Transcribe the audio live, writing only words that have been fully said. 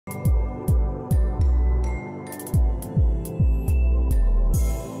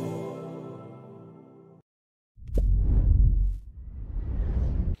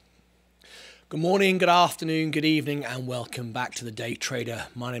Good morning, good afternoon, good evening, and welcome back to The Day Trader.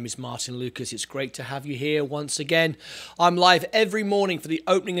 My name is Martyn Lucas. It's great to have you here once again. I'm live every morning for the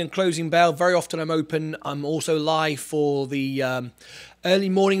opening and closing bell. Very often I'm open. I'm also live for the early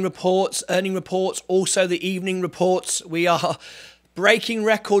morning reports, earning reports, also the evening reports. We are breaking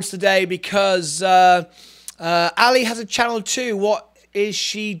records today because Ali has a channel too. What is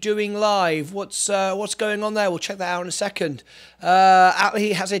she doing live? What's going on there? We'll check that out in a second.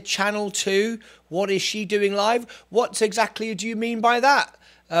 Ali has a channel too. What is she doing live? What exactly do you mean by that?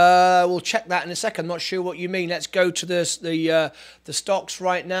 We'll check that in a second. I'm not sure what you mean. Let's go to the stocks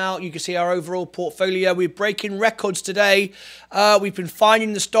right now. You can see our overall portfolio. We're breaking records today. We've been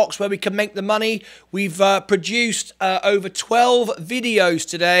finding the stocks where we can make the money. We've produced over 12 videos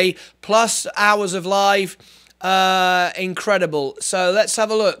today, plus hours of live. Incredible. So let's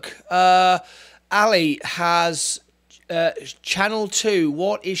have a look. Ali has channel 2.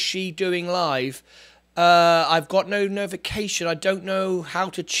 What is she doing live? I've got no notification. I don't know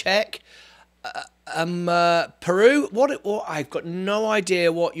how to check. Peru? What? I've got no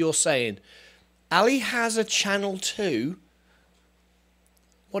idea what you're saying. Ali has a channel 2.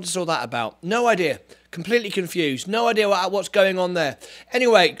 What is all that about? No idea. Completely confused. No idea what's going on there.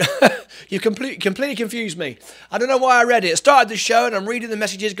 Anyway, you completely confused me. I don't know why I read it. I started the show and I'm reading the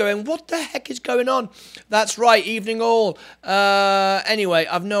messages going, what the heck is going on? That's right. Evening all. Anyway,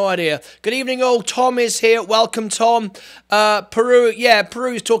 I've no idea. Good evening all. Tom is here. Welcome, Tom. Peru. Yeah,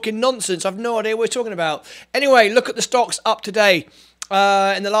 Peru is talking nonsense. I've no idea what we're talking about. Anyway, look at the stocks up today.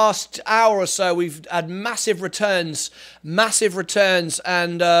 In the last hour or so, we've had massive returns,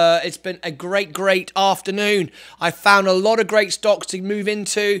 and it's been a great afternoon. I found a lot of great stocks to move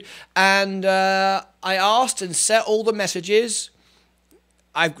into, and I asked and set all the messages.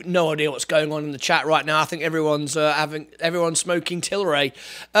 I've no idea what's going on in the chat right now. I think everyone's smoking Tilray.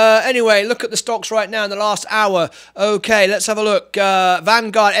 Anyway, look at the stocks right now in the last hour. Okay, let's have a look.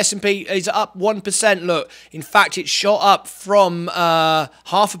 Vanguard S&P is up 1%. Look, in fact, it's shot up from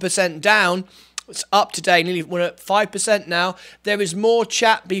 0.5% down. It's up today, nearly we're at 5% now. There is more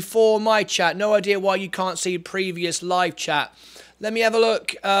chat before my chat. No idea why you can't see previous live chat. Let me have a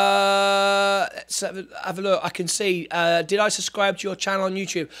look. Let's have a look. I can see. Did I subscribe to your channel on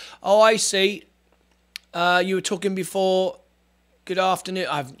YouTube? Oh, I see. You were talking before. Good afternoon.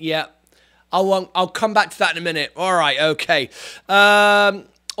 Yeah. I'll come back to that in a minute. All right. Okay.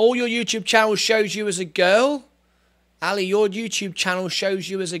 All your YouTube channel shows you as a girl. Ali, your YouTube channel shows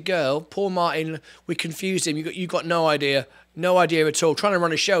you as a girl. Poor Martin. We confused him. You got no idea. No idea at all. Trying to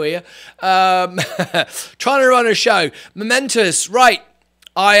run a show here. Trying to run a show. Momentous. Right.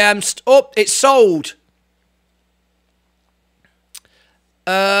 I am... it's sold.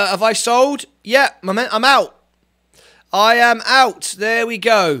 Have I sold? Yeah. I'm out. I am out. There we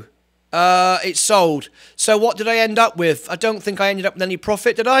go. It's sold. So what did I end up with? I don't think I ended up with any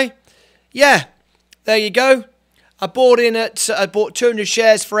profit, did I? Yeah. There you go. I bought 200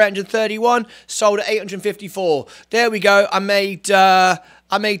 shares for 831, sold at 854. There we go. I made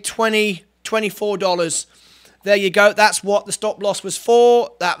 $24. There you go. That's what the stop loss was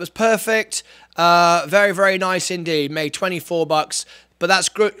for. That was perfect. Very nice indeed. Made 24 bucks. But that's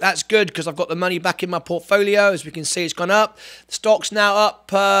good. That's good because I've got the money back in my portfolio. As we can see, it's gone up. The stock's now up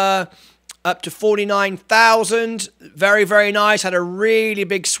to 49,000. Very nice. Had a really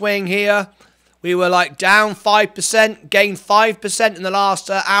big swing here. We were like down 5%, gained 5% in the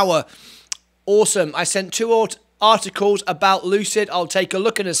last hour. Awesome. I sent 2 articles about Lucid. I'll take a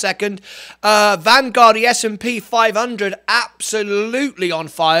look in a second. Vanguard, the S&P 500, absolutely on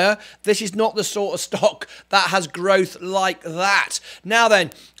fire. This is not the sort of stock that has growth like that. Now then,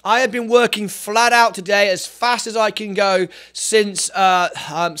 I have been working flat out today as fast as I can go since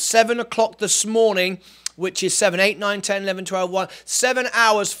 7 o'clock this morning, which is 7, 8, 9, 10, 11, 12, 1. 7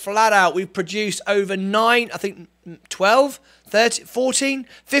 hours flat out. We've produced over 9, I think 12, 13, 14,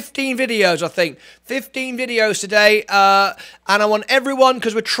 15 videos, I think. 15 videos today. And I want everyone,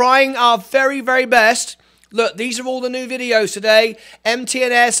 because we're trying our very best. Look, these are all the new videos today.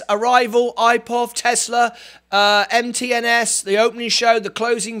 MTNS, Arrival, IPOV, Tesla, MTNS, the opening show, the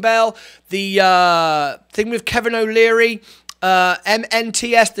closing bell, the thing with Kevin O'Leary,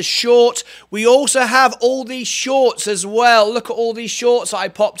 MNTS, the short. We also have all these shorts as well. Look at all these shorts that I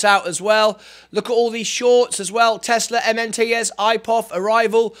popped out as well. Look at all these shorts as well. Tesla, MNTS, IPOF,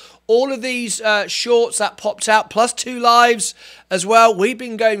 Arrival. All of these shorts that popped out, plus 2 lives as well. We've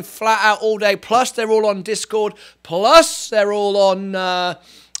been going flat out all day. Plus, they're all on Discord. Plus, they're all on,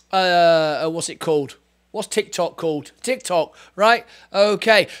 what's it called? What's TikTok called? TikTok, right?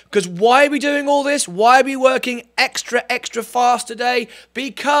 Okay, because why are we doing all this? Why are we working extra fast today?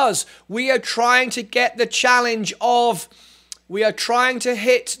 Because we are trying to get the challenge of, we are trying to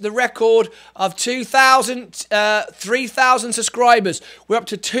hit the record of 3,000 subscribers. We're up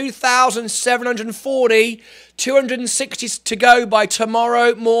to 2,740, 260 to go by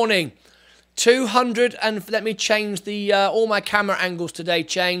tomorrow morning. 200, and let me change the all my camera angles today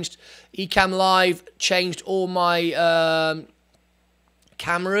changed. Ecamm Live changed all my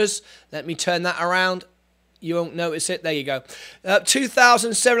cameras. Let me turn that around. You won't notice it. There you go.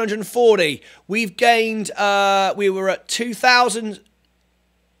 2,740. We've gained, we were at 2,000,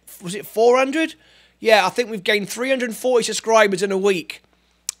 was it 400? Yeah, I think we've gained 340 subscribers in a week.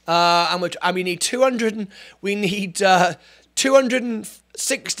 And we need 200, we need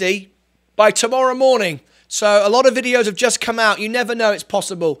 260 by tomorrow morning. So a lot of videos have just come out. You never know. It's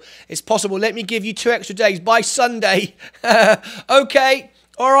possible. It's possible. Let me give you 2 extra days by Sunday. Okay.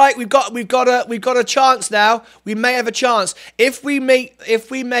 All right. We've got a chance now. We may have a chance if we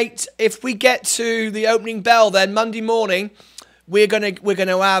get to the opening bell. Then Monday morning, we're gonna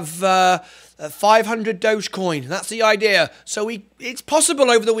have 500 Dogecoin. That's the idea. So it's possible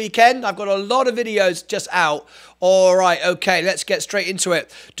over the weekend. I've got a lot of videos just out. All right, okay, let's get straight into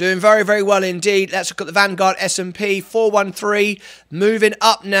it. Doing very, very well indeed. Let's look at the Vanguard S&P 413. Moving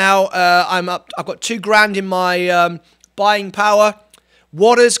up now. I'm up. I've got 2 grand in my buying power.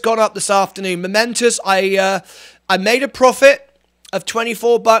 Water's gone up this afternoon. Momentous. I made a profit of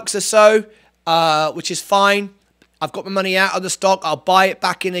 24 bucks or so, which is fine. I've got my money out of the stock. I'll buy it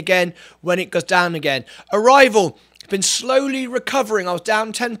back in again when it goes down again. Arrival. Been slowly recovering. I was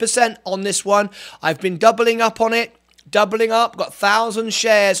down 10% on this one. I've been doubling up on it. Doubling up. Got 1,000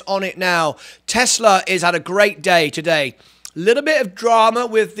 shares on it now. Tesla has had a great day today. Little bit of drama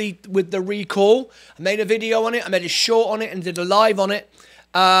with the recall. I made a video on it. I made a short on it and did a live on it.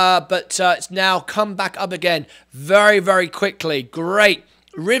 But it's now come back up again very, very quickly. Great.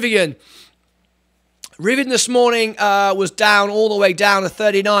 Rivian this morning was down all the way down to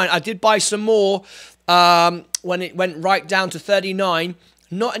 39. I did buy some more when it went right down to 39.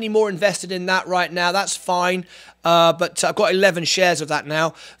 Not any more invested in that right now. That's fine. But I've got 11 shares of that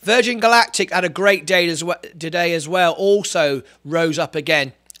now. Virgin Galactic had a great day today as well. Also rose up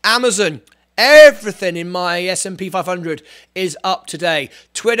again. Amazon. Everything in my S&P 500 is up today.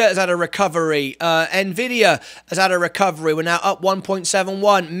 Twitter has had a recovery. Nvidia has had a recovery. We're now up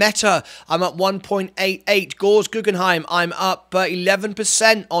 1.71. Meta, I'm up 1.88. Gores Guggenheim, I'm up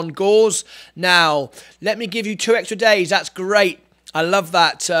 11% on Gores. Now, let me give you 2 extra days. That's great. I love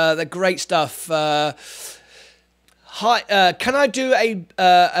that. They're great stuff. Hi, can I do a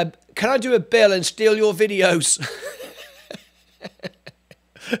bill and steal your videos?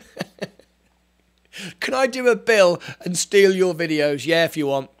 Can I do a bill and steal your videos? Yeah, if you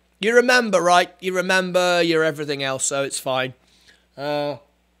want. You remember, right? You remember your everything else, so it's fine. Can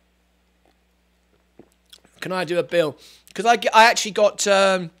I do a bill? Because I actually got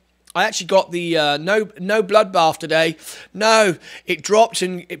the no bloodbath today. No, it dropped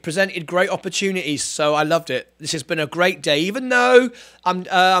and it presented great opportunities, so I loved it. This has been a great day, even though I'm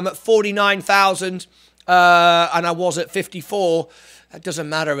at 49,000 and I was at 54. That doesn't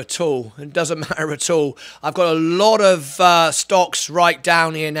matter at all. It doesn't matter at all. I've got a lot of stocks right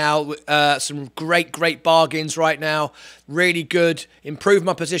down here now. Some great bargains right now. Really good. Improve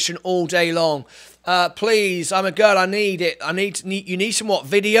my position all day long. Please, I'm a girl. I need it. You need some what?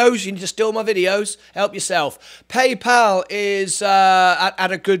 Videos? You need to steal my videos? Help yourself. PayPal is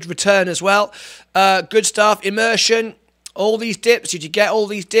at a good return as well. Good stuff. Immersion. All these dips. Did you get all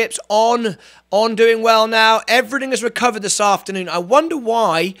these dips? On doing well now. Everything has recovered this afternoon. I wonder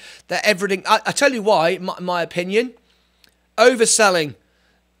why that everything... I tell you why, my opinion. Overselling.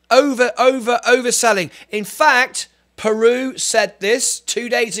 Overselling. In fact, Peru said this 2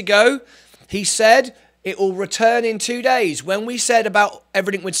 days ago. He said it will return in 2 days. When we said about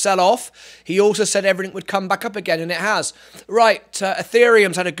everything would sell off, he also said everything would come back up again, and it has. Right,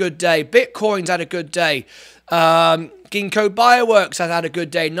 Ethereum's had a good day. Bitcoin's had a good day. Ginkgo Bioworks has had a good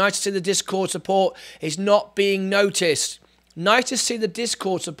day. Nice to see the Discord support is not being noticed. Nice to see the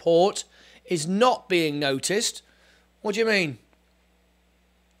Discord support is not being noticed. What do you mean?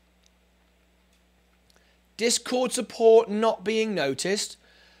 Discord support not being noticed?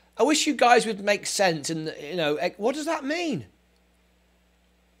 I wish you guys would make sense. And you know, what does that mean?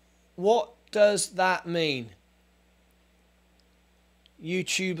 What does that mean?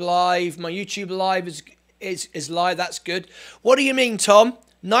 YouTube Live. My YouTube Live is live. That's good. What do you mean, Tom?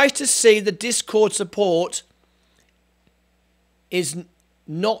 Nice to see the Discord support is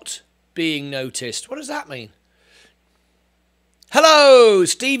not being noticed. What does that mean? Hello,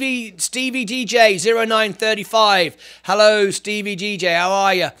 Stevie DJ 0935. Hello, Stevie DJ. How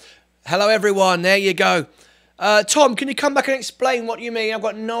are you? Hello, everyone. There you go. Tom, can you come back and explain what you mean? I've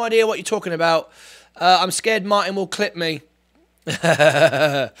got no idea what you're talking about. I'm scared Martin will clip me.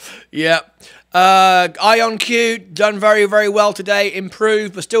 Yeah. Ion Q done very, very well today.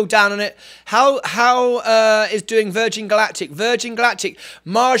 Improved, but still down on it. How is doing Virgin Galactic? Virgin Galactic. Is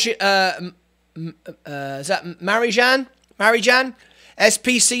that Marijan?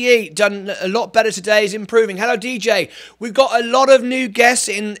 SPCE done a lot better today. Is improving. Hello, DJ. We've got a lot of new guests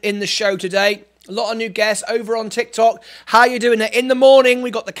in the show today. A lot of new guests over on TikTok. How you doing there? In the morning,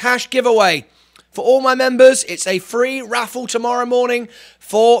 we got the cash giveaway. For all my members, it's a free raffle tomorrow morning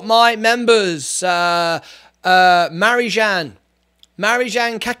for my members. Marijan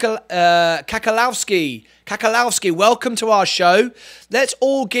Kakalowski, welcome to our show. Let's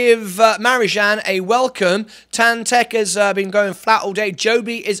all give Marijan a welcome. Tantec has been going flat all day.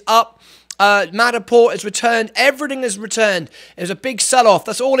 Joby is up. Madaport has returned. Everything has returned. It was a big sell-off.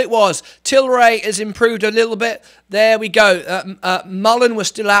 That's all it was. Tilray has improved a little bit. There we go. Mullen was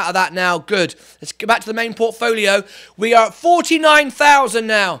still out of that now. Good. Let's go back to the main portfolio. We are at 49,000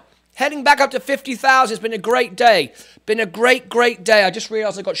 now. Heading back up to 50,000. It's been a great day. Been a great, great day. I just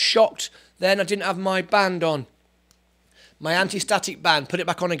realised I got shocked then. I didn't have my band on. My anti-static band. Put it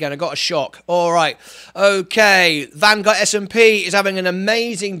back on again. I got a shock. All right. Okay. Vanguard S&P is having an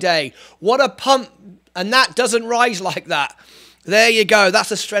amazing day. What a pump. And that doesn't rise like that. There you go. That's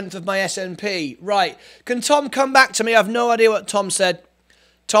the strength of my S&P. Right. Can Tom come back to me? I have no idea what Tom said.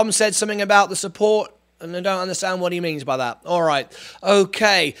 Tom said something about the support, and I don't understand what he means by that. All right.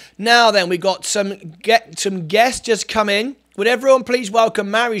 Okay. Now then, we got some guests just come in. Would everyone please welcome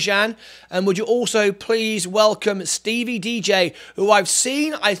Marijan, and would you also please welcome Stevie DJ, who I've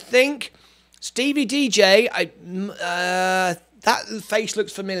seen, I think, Stevie DJ, that face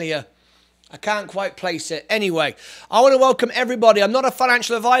looks familiar. I can't quite place it. Anyway, I want to welcome everybody. I'm not a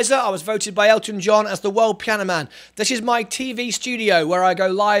financial advisor. I was voted by Elton John as the World Piano Man. This is my TV studio where I go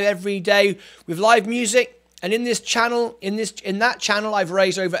live every day with live music. And in this channel, in that channel, I've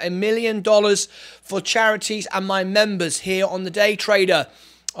raised over $1 million for charities and my members here on the Day Trader.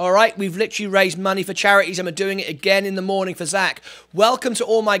 All right, we've literally raised money for charities, and we're doing it again in the morning for Zach. Welcome to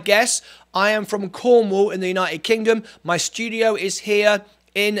all my guests. I am from Cornwall in the United Kingdom. My studio is here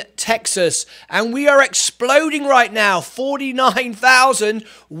in Texas, and we are exploding right now.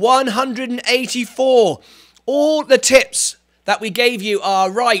 49,184. All the tips that we gave you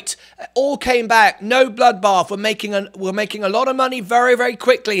are right. All came back. No bloodbath. We're making a lot of money very, very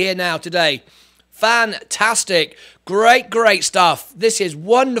quickly here now today. Fantastic. Great, great stuff. This is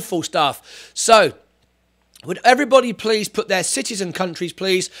wonderful stuff. So, would everybody please put their cities and countries,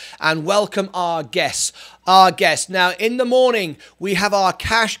 please, and welcome our guests. Our guests. Now, in the morning, we have our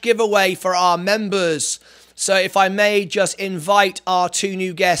cash giveaway for our members. So if I may just invite our two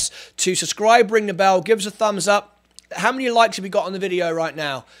new guests to subscribe, ring the bell, give us a thumbs up. How many likes have we got on the video right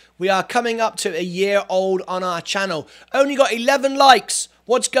now? We are coming up to a year old on our channel. Only got 11 likes.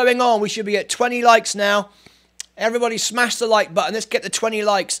 What's going on? We should be at 20 likes now. Everybody smash the like button. Let's get the 20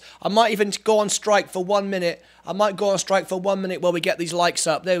 likes. I might even go on strike for 1 minute. I might go on strike for 1 minute while we get these likes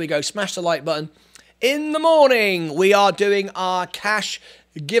up. There we go. Smash the like button. In the morning, we are doing our cash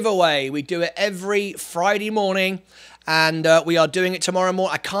giveaway. We do it every Friday morning, and we are doing it tomorrow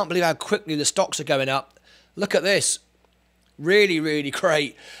morning. I can't believe how quickly the stocks are going up. Look at this. Really, really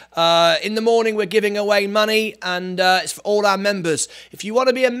great. In the morning, we're giving away money, and it's for all our members. If you want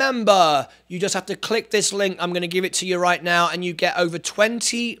to be a member, you just have to click this link. I'm going to give it to you right now, and you get over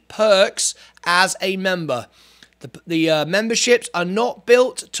 20 perks as a member. The memberships are not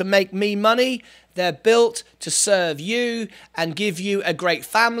built to make me money. They're built to serve you and give you a great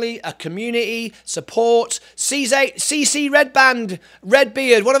family, a community, support. CC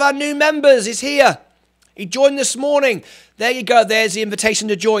Redbeard, one of our new members, is here. He joined this morning. There you go. There's the invitation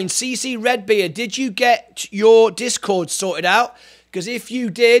to join. CC Redbeard, did you get your Discord sorted out? Because if you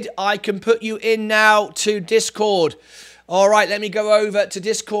did, I can put you in now to Discord. All right, let me go over to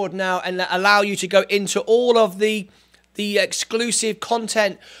Discord now and allow you to go into all of the exclusive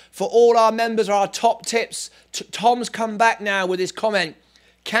content for all our members, our top tips. Tom's come back now with his comment.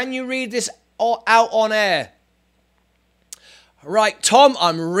 Can you read this out on air? Right, Tom,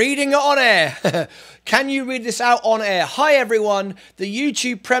 I'm reading it on air. Can you read this out on air? Hi, everyone. The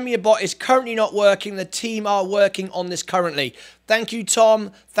YouTube Premier bot is currently not working. The team are working on this currently. Thank you,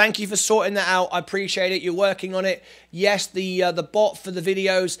 Tom. Thank you for sorting that out. I appreciate it. You're working on it. Yes, the bot for the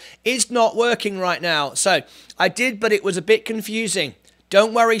videos is not working right now. So I did, but it was a bit confusing.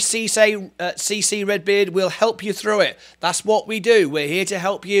 Don't worry, CC Redbeard will help you through it. That's what we do. We're here to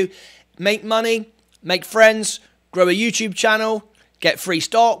help you make money, make friends, grow a YouTube channel, get free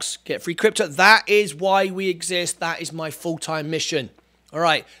stocks, get free crypto. That is why we exist. That is my full-time mission. All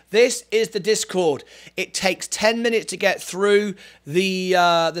right, this is the Discord. It takes 10 minutes to get through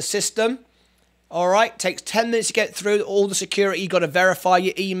the system. All right, takes 10 minutes to get through all the security. You got to verify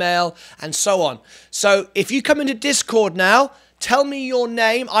your email and so on. So if you come into Discord now, tell me your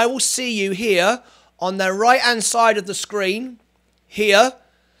name. I will see you here on the right-hand side of the screen here,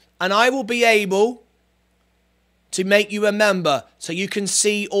 and I will be able to make you a member so you can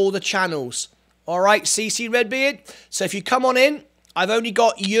see all the channels. All right, CC Redbeard. So if you come on in, I've only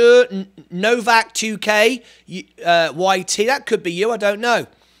got your Novak 2K YT. That could be you. I don't know.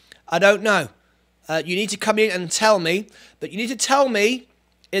 I don't know. You need to come in and tell me. But you need to tell me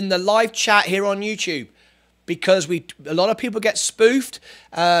in the live chat here on YouTube, because a lot of people get spoofed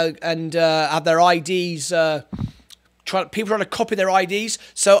and have their IDs. People trying to copy their IDs.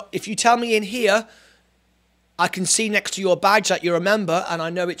 So if you tell me in here, I can see next to your badge that you're a member, and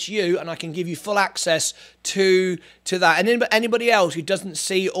I know it's you, and I can give you full access to that. And anybody else who doesn't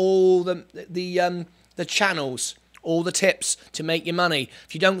see all the channels, all the tips to make your money,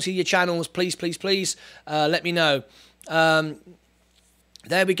 if you don't see your channels, please, please, please let me know.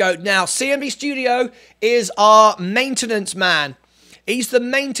 There we go. Now, CMB Studio is our maintenance man. He's the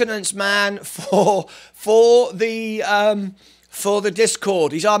maintenance man for the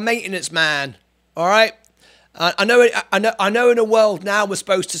Discord. He's our maintenance man. All right. I know in a world now we're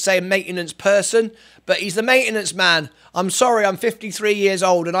supposed to say maintenance person, but he's the maintenance man. I'm sorry, I'm 53 years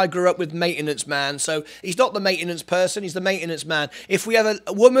old and I grew up with maintenance man. So he's not the maintenance person, he's the maintenance man. If we have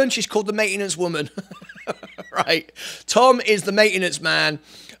a woman, she's called the maintenance woman. Right. Tom is the maintenance man.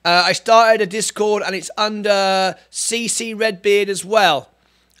 I started a Discord and it's under CC Redbeard as well.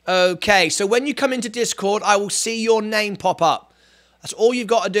 Okay, so when you come into Discord, I will see your name pop up. That's all you've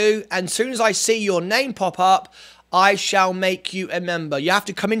got to do. And as soon as I see your name pop up, I shall make you a member. You have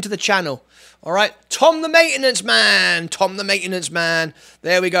to come into the channel. All right. Tom the maintenance man. Tom the maintenance man.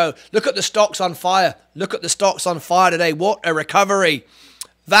 There we go. Look at the stocks on fire. Look at the stocks on fire today. What a recovery.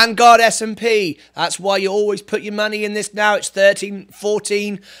 Vanguard S&P. That's why you always put your money in this now. It's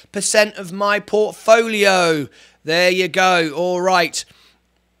 14% of my portfolio. There you go. All right.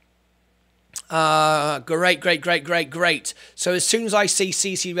 Great. So as soon as I see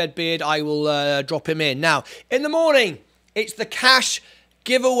CC Redbeard, I will drop him in. Now, in the morning, it's the cash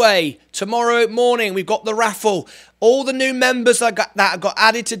giveaway. Tomorrow morning, we've got the raffle. All the new members that got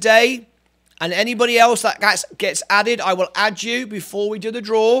added today, and anybody else that gets added, I will add you before we do the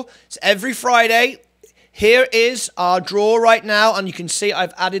draw. It's every Friday. Here is our draw right now, and you can see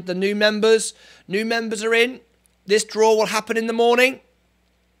I've added the new members. New members are in. This draw will happen in the morning.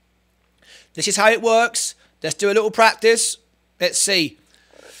 This is how it works. Let's do a little practice. Let's see.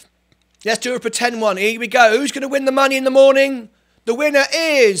 Let's do a pretend one. Here we go. Who's going to win the money in the morning? The winner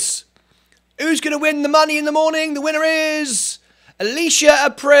is... Who's going to win the money in the morning? The winner is... Alicia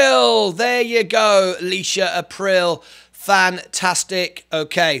April. There you go. Alicia April. Fantastic.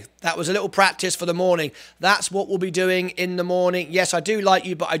 Okay. That was a little practice for the morning. That's what we'll be doing in the morning. Yes, I do like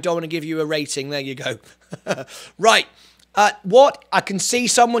you, but I don't want to give you a rating. There you go. Right. What? I can see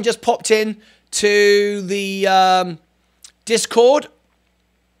someone just popped in to the Discord.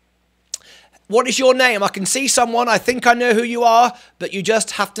 What is your name? I can see someone. I think I know who you are, but you just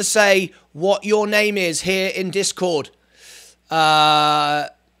have to say what your name is here in Discord. CC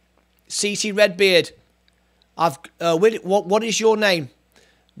Redbeard. What is your name?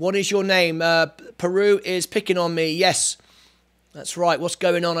 What is your name? Peru is picking on me. Yes, that's right. What's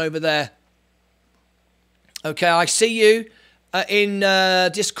going on over there? Okay, I see you in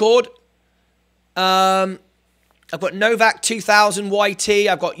Discord. I've got Novak 2000 YT.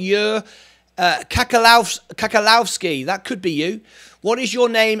 I've got your Kakalowski. That could be you. What is your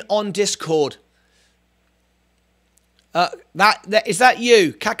name on Discord? Is that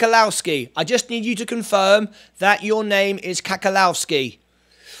you, Kakalowski? I just need you to confirm that your name is Kakalowski.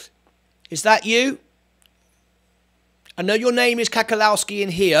 Is that you? I know your name is Kakalowski in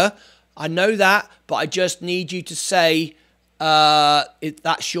here. I know that, but I just need you to say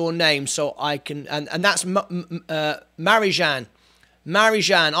that's your name, so I can. And that's Marijan.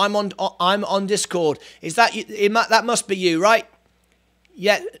 Marijan, I'm on Discord. Is that you? That must be you, right?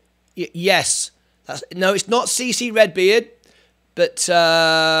 Yeah. Yes. No, it's not CC Redbeard, but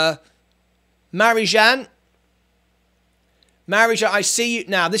Marijan. Marijan, I see you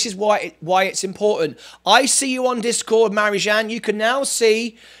now. This is why it's important. I see you on Discord, Marijan. You can now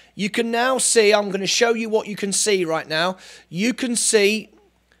see you can now see, I'm going to show you what you can see right now. You can see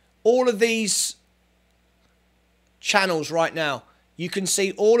all of these channels right now. You can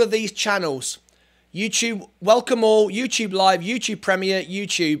see all of these channels. YouTube, Welcome All, YouTube Live, YouTube Premiere,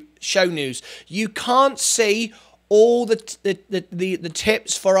 YouTube Show News. You can't see all the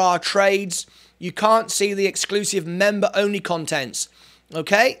tips for our trades. You can't see the exclusive member-only contents.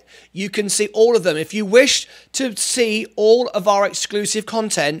 Okay? You can see all of them. If you wish to see all of our exclusive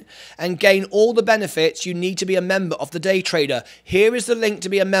content and gain all the benefits, you need to be a member of the Day Trader. Here is the link to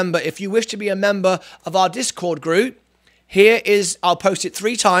be a member. If you wish to be a member of our Discord group, here is, I'll post it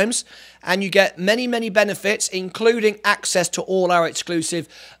 3 times, and you get many, many benefits, including access to all our exclusive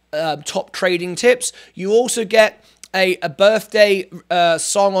top trading tips. You also get a birthday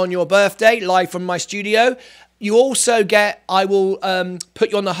song on your birthday, live from my studio. You also get, I will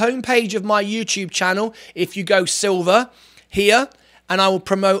put you on the homepage of my YouTube channel if you go silver here, and I will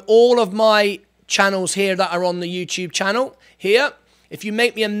promote all of my channels here that are on the YouTube channel here. If you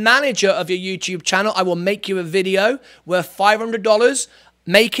make me a manager of your YouTube channel, I will make you a video worth $500.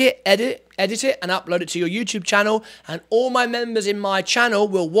 Make it, edit it, and upload it to your YouTube channel. And all my members in my channel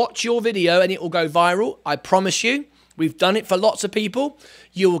will watch your video and it will go viral. I promise you. We've done it for lots of people.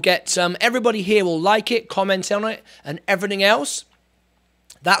 You will get everybody here will like it, comment on it, and everything else.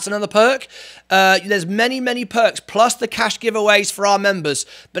 That's another perk. There's many, many perks, plus the cash giveaways for our members.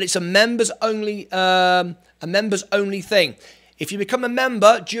 But it's a members only thing. If you become a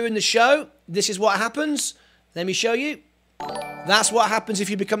member during the show, this is what happens. Let me show you. That's what happens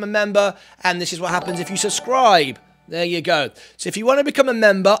if you become a member, and this is what happens if you subscribe. There you go. So if you want to become a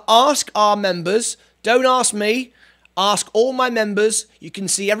member, ask our members. Don't ask me. Ask all my members. You can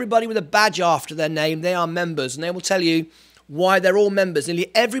see everybody with a badge after their name. They are members, and they will tell you why they're all members.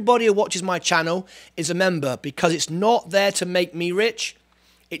 Nearly everybody who watches my channel is a member, because it's not there to make me rich.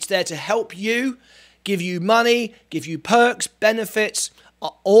 It's there to help you, give you money, give you perks, benefits.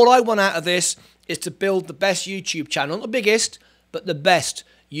 All I want out of this is to build the best YouTube channel. Not the biggest, but the best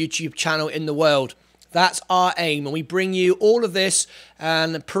YouTube channel in the world. That's our aim. And we bring you all of this.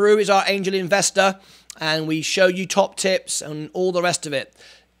 And Peru is our angel investor. And we show you top tips and all the rest of it.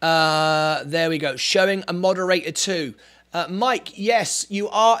 There we go. Showing a moderator too. Mike, yes, you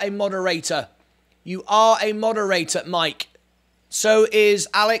are a moderator. You are a moderator, Mike. So is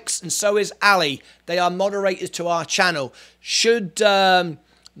Alex and so is Ali. They are moderators to our channel. Should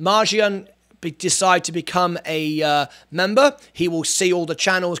Marjan decide to become a member, he will see all the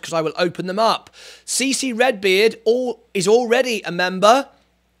channels because I will open them up. CC Redbeard is already a member.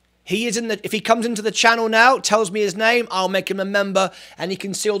 He is in the. If he comes into the channel now, tells me his name, I'll make him a member, and he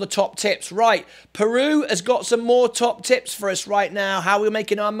can see all the top tips. Right, Peru has got some more top tips for us right now. How we're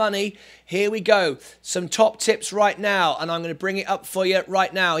making our money. Here we go. Some top tips right now, and I'm going to bring it up for you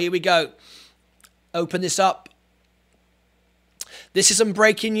right now. Here we go. Open this up. This is some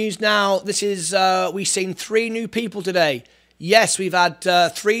breaking news now. This is we've seen 3 new people today. Yes, we've had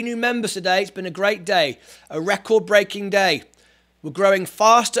 3 new members today. It's been a great day, a record-breaking day. We're growing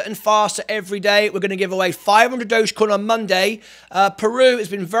faster and faster every day. We're going to give away 500 Dogecoin on Monday. Peru has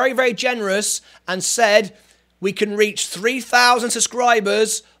been very, very generous and said we can reach 3,000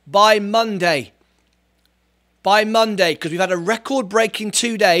 subscribers by Monday. By Monday, because we've had a record-breaking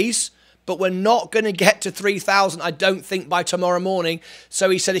 2 days, but we're not going to get to 3,000, I don't think, by tomorrow morning.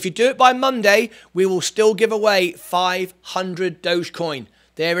 So he said if you do it by Monday, we will still give away 500 Dogecoin.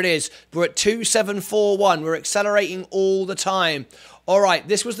 There it is. We're at 2741. We're accelerating all the time. All right,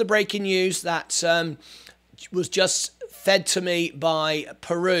 this was the breaking news that was just fed to me by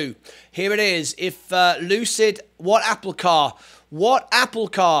Peru. Here it is. If Lucid, what Apple car? What Apple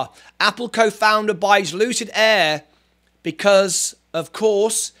car? Apple co-founder buys Lucid Air because, of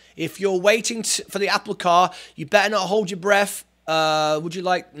course, if you're waiting for the Apple car, you better not hold your breath. Would you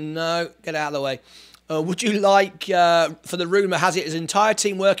like... No, get out of the way. Would you like, for the rumour has it, his entire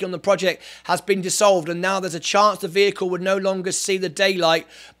team working on the project has been dissolved and now there's a chance the vehicle would no longer see the daylight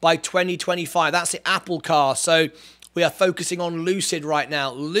by 2025. That's the Apple car. So we are focusing on Lucid right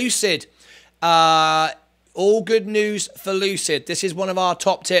now. Lucid, all good news for Lucid. This is one of our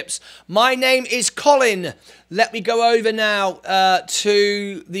top tips. My name is Colin. Let me go over now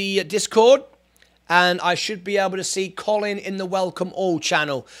to the Discord. And I should be able to see Colin in the Welcome All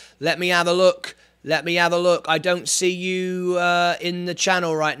channel. Let me have a look. Let me have a look. I don't see you in the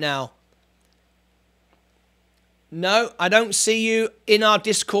channel right now. No, I don't see you in our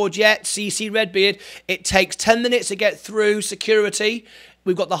Discord yet, CC Redbeard. It takes 10 minutes to get through security.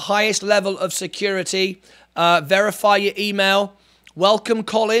 We've got the highest level of security. Verify your email. Welcome,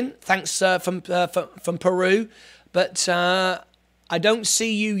 Colin. Thanks from Peru. But I don't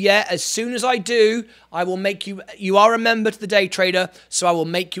see you yet. As soon as I do, I will make you... You are a member to the Day Trader, so I will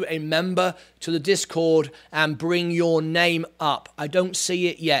make you a member to the Discord and bring your name up. I don't see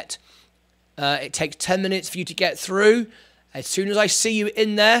it yet. It takes 10 minutes for you to get through. As soon as I see you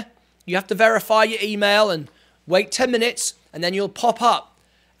in there, you have to verify your email and wait 10 minutes, and then you'll pop up.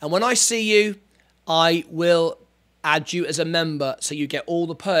 And when I see you, I will add you as a member so you get all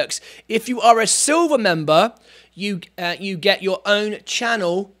the perks. If you are a silver member, you get your own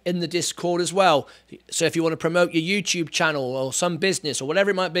channel in the Discord as well. So if you want to promote your YouTube channel or some business or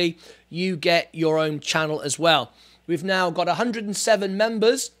whatever it might be, you get your own channel as well. We've now got 107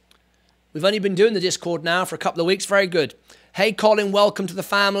 members. We've only been doing the Discord now for a couple of weeks. Very good. Hey, Colin, welcome to the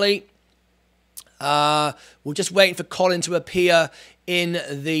family. We're just waiting for Colin to appear in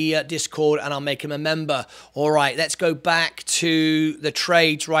the Discord, and I'll make him a member. All right, let's go back to the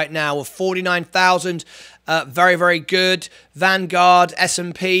trades right now of 49,000. Very, very good. Vanguard,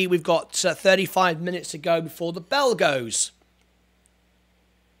 S&P, we've got 35 minutes to go before the bell goes.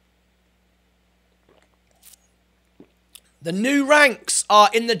 The new ranks are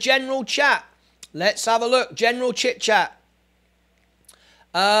in the general chat. Let's have a look. General chit chat.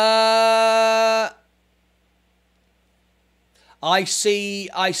 I see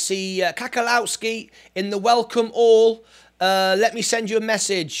Kakalowski in the welcome all. Let me send you a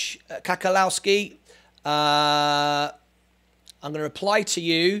message, Kakalowski. I'm going to reply to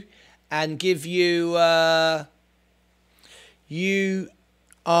you and give you... you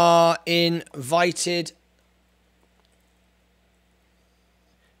are invited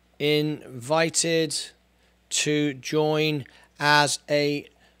to join as a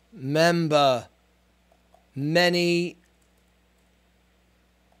member. Many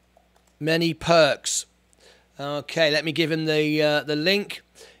perks. Okay, let me give him the link,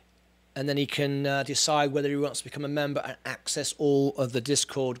 and then he can decide whether he wants to become a member and access all of the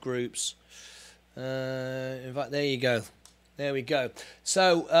Discord groups. There you go. There we go.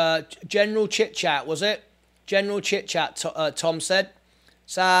 So, general chit chat, was it? General chit chat, Tom said.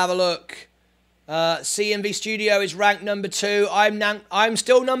 Let's have a look. CMV Studio is ranked number 2. I'm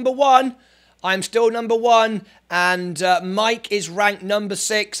still number 1. I'm still number 1, and Mike is ranked number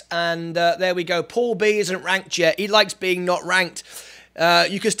 6, and there we go. Paul B isn't ranked yet. He likes being not ranked.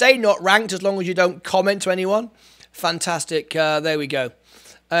 You can stay not ranked as long as you don't comment to anyone. Fantastic. There we go.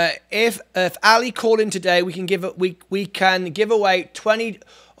 If Ali called in today, we can give away 20.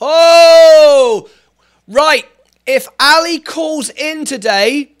 Oh, right. If Ali calls in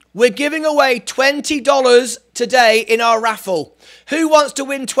today, we're giving away $20 today in our raffle. Who wants to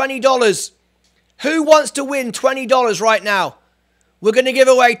win $20? Who wants to win $20 right now? We're going to give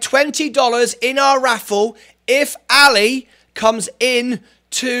away $20 in our raffle if Ali comes in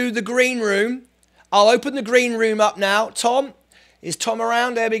to the green room. I'll open the green room up now. Tom, is Tom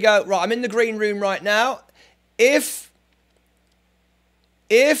around? There we go. Right, I'm in the green room right now. If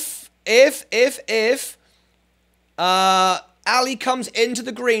Ali comes into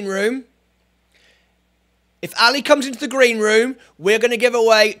the green room, if Ali comes into the green room, we're going to give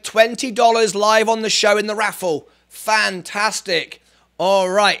away $20 live on the show in the raffle. Fantastic. All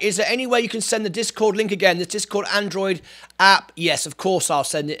right. Is there any way you can send the Discord link again? The Discord Android app? Yes, of course I'll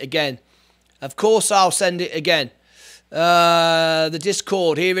send it again. Of course I'll send it again. The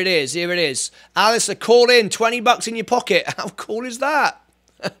Discord. Here it is. Here it is. Alistair, call in. $20 in your pocket. How cool is that?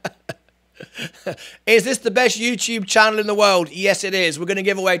 Is this the best YouTube channel in the world? Yes, it is. We're going to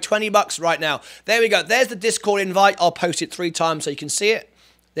give away $20 right now. There we go. There's the Discord invite. I'll post it 3 times so you can see it.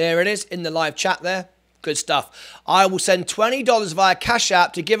 There it is in the live chat there. Good stuff. I will send $20 via Cash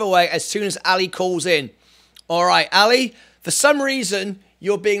App to give away as soon as Ali calls in. All right, Ali, for some reason,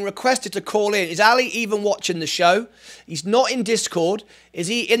 you're being requested to call in. Is Ali even watching the show? He's not in Discord. Is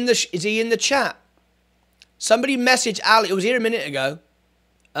he in the chat? Somebody messaged Ali. It was here a minute ago.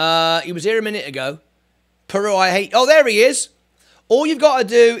 He was here a minute ago. Peru, I hate... Oh, there he is. All you've got to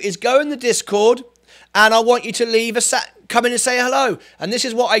do is go in the Discord, and I want you to leave come in and say hello. And this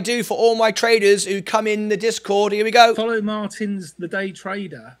is what I do for all my traders who come in the Discord. Here we go. Follow Martyn's The Day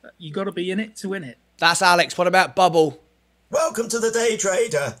Trader. You got to be in it to win it. That's Alex. What about Bubble? Welcome to the Day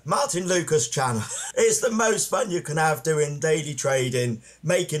Trader, Martyn Lucas channel. It's the most fun you can have doing daily trading,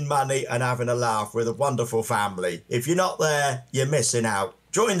 making money and having a laugh with a wonderful family. If you're not there, you're missing out.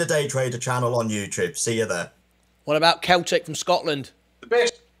 Join the Day Trader channel on YouTube. See you there. What about Celtic from Scotland? The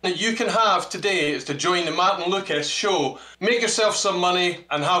best that you can have today is to join the Martyn Lucas show. Make yourself some money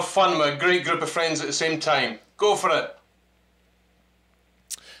and have fun with a great group of friends at the same time. Go for it.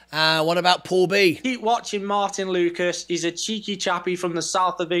 What about Paul B? Keep watching Martyn Lucas. He's a cheeky chappy from the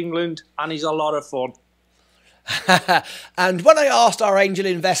south of England, and he's a lot of fun. And when I asked our angel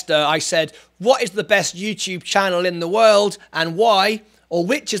investor, I said, what is the best YouTube channel in the world and why? Or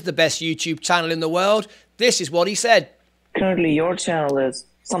which is the best YouTube channel in the world? This is what he said. Currently, your channel is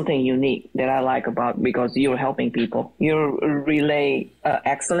something unique that I like about, because you're helping people. You relay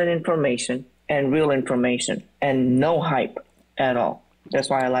excellent information and real information and no hype at all. That's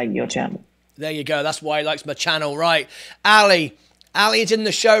why I like your channel. There you go. That's why he likes my channel, right? Ali is in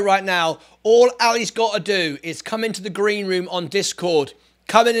the show right now. All Ali's got to do is come into the green room on Discord.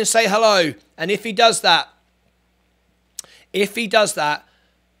 Come in and say hello. And if he does that,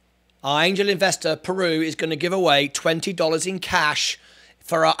 our angel investor, Peru, is going to give away $20 in cash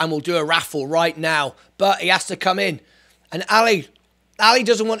and we'll do a raffle right now. But he has to come in. And Ali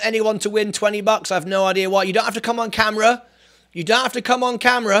doesn't want anyone to win 20 bucks. I have no idea why. You don't have to come on camera. You don't have to come on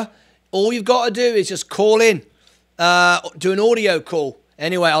camera. All you've got to do is just call in. Do an audio call.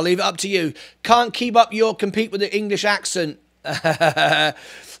 Anyway, I'll leave it up to you. Can't keep up your compete with the English accent. Hi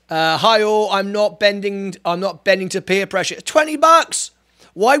all, I'm not bending to peer pressure. 20 bucks.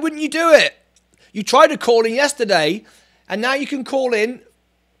 Why wouldn't you do it? You tried to call in yesterday, and now you can call in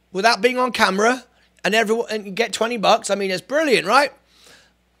without being on camera and get 20 bucks. I mean, it's brilliant, right?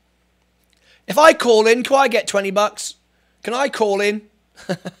 If I call in, can I get 20 bucks? Can I call in?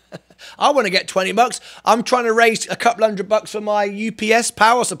 I want to get 20 bucks. I'm trying to raise a couple $100 for my UPS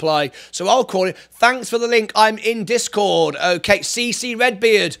power supply. So I'll call it. Thanks for the link. I'm in Discord. Okay, CC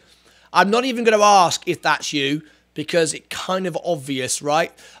Redbeard. I'm not even going to ask if that's you because it's kind of obvious,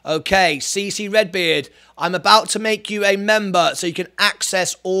 right? Okay, CC Redbeard. I'm about to make you a member so you can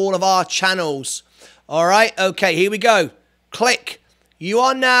access all of our channels. All right, okay, here we go. Click. You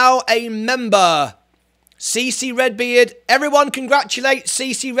are now a member. CC Redbeard. Everyone congratulate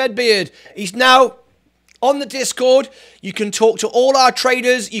CC Redbeard. He's now on the Discord. You can talk to all our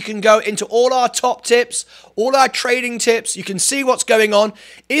traders. You can go into all our top tips, all our trading tips. You can see what's going on.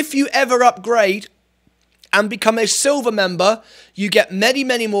 If you ever upgrade and become a silver member, you get many,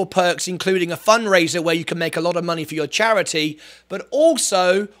 many more perks, including a fundraiser where you can make a lot of money for your charity. But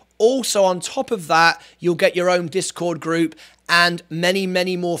also on top of that, you'll get your own Discord group and many,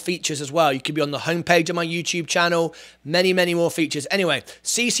 many more features as well. You could be on the homepage of my YouTube channel. Many, many more features. Anyway,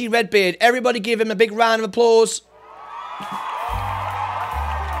 CC Redbeard, everybody give him a big round of applause.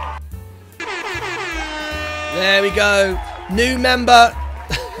 There we go. New member.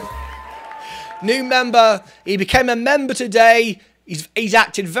 New member. He became a member today. He's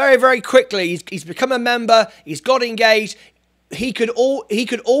acted very, very quickly. He's become a member. He's got engaged. He could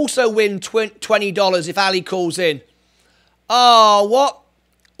also win $20 if Ali calls in. Oh, what?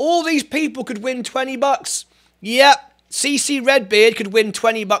 All these people could win 20 bucks. Yep, CC Redbeard could win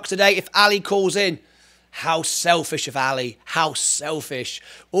 20 bucks today if Ali calls in. How selfish of Ali. How selfish.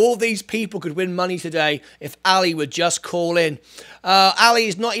 All these people could win money today if Ali would just call in. Ali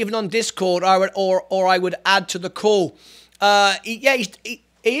is not even on Discord, or I would add to the call. He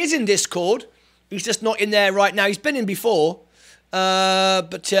is in Discord. He's just not in there right now. He's been in before.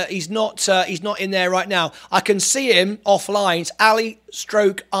 But he's not in there right now. I can see him offline. It's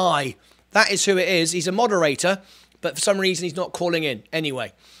Ali/I. That is who it is. He's a moderator, but for some reason he's not calling in.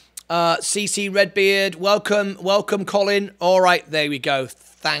 Anyway, CC Redbeard, welcome, Colin. All right, there we go.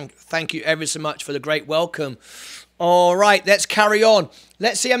 Thank you ever so much for the great welcome. All right, let's carry on.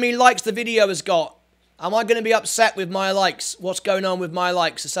 Let's see how many likes the video has got. Am I going to be upset with my likes? What's going on with my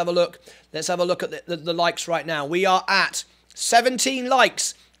likes? Let's have a look. Let's have a look at the likes right now. We are at 17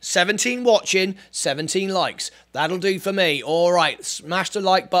 likes, 17 watching, 17 likes. That'll do for me. All right, smash the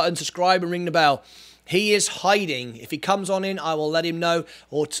like button, subscribe and ring the bell. He is hiding. If he comes on in, I will let him know,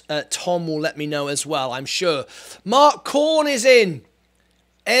 or Tom will let me know as well, I'm sure. Mark Corn is in.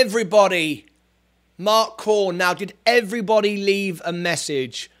 Everybody. Mark Corn. Now, did everybody leave a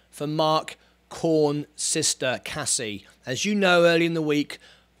message for Mark Corn's sister, Cassie? As you know, early in the week,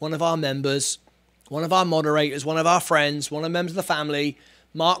 one of our members, one of our moderators, one of our friends, one of the members of the family,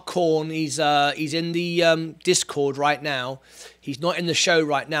 Mark Corn, he's in the Discord right now. He's not in the show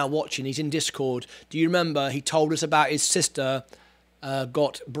right now watching. He's in Discord. Do you remember he told us about his sister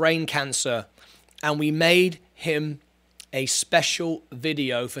got brain cancer, and we made him a special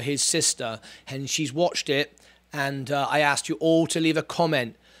video for his sister, and she's watched it, and I asked you all to leave a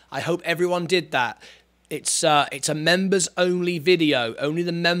comment. I hope everyone did that. It's a members only video. Only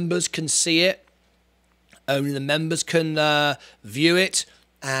the members can see it. Only the members can view it,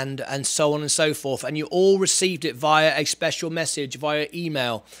 and so on and so forth. And you all received it via a special message, via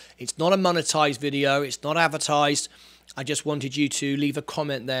email. It's not a monetized video. It's not advertised. I just wanted you to leave a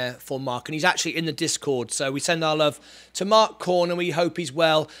comment there for Mark. And he's actually in the Discord. So we send our love to Mark Corn, and we hope he's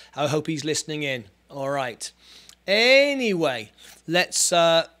well. I hope he's listening in. All right. Anyway, let's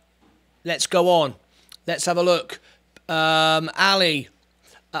go on. Let's have a look. Ali,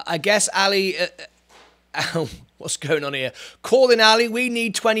 I guess Ali. What's going on here? Calling Ali. We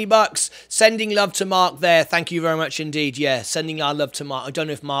need $20. Sending love to Mark there. Thank you very much indeed. Yeah, sending our love to Mark. I don't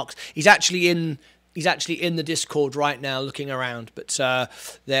know if Mark's. He's actually in the Discord right now, looking around. But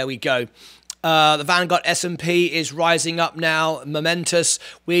there we go. The Vanguard S&P is rising up now, momentous.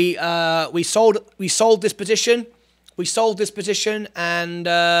 We sold this position. We sold this position, and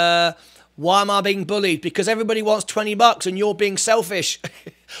why am I being bullied? Because everybody wants $20 and you're being selfish.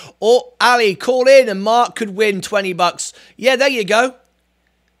 Or Ali, call in and Mark could win $20. Yeah, there you go.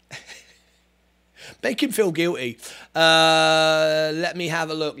 Make him feel guilty. Let me have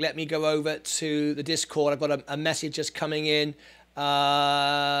a look. Let me go over to the Discord. I've got a message just coming in.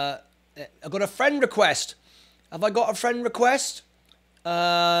 I've got a friend request. Have I got a friend request?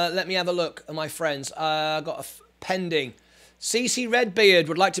 Let me have a look at my friends. I've got a pending. CC Redbeard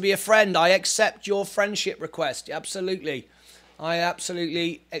would like to be a friend. I accept your friendship request. Absolutely. I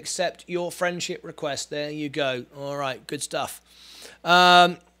absolutely accept your friendship request. There you go. All right, good stuff.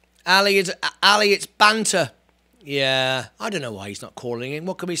 Ali, it's banter. Yeah, I don't know why he's not calling in.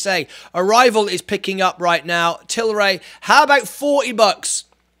 What can we say? Arrival is picking up right now. Tilray, how about $40?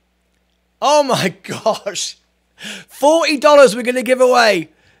 Oh my gosh. $40 we're going to give away.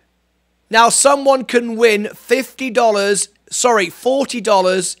 Now someone can win $40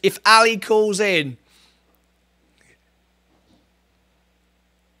 if Ali calls in.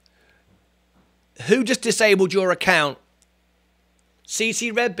 Who just disabled your account?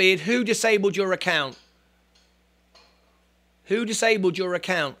 CC Redbeard, who disabled your account? Who disabled your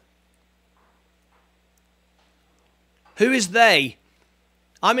account? Who is they?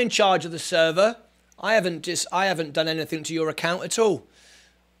 I'm in charge of the server. I haven't done anything to your account at all.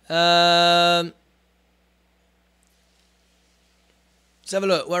 Let's have a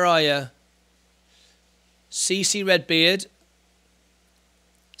look. Where are you? CC Redbeard.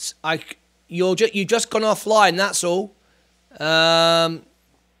 You've just gone offline. That's all. I'm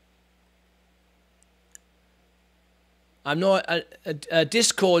not.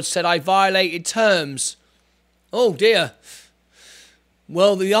 Discord said I violated terms. Oh dear.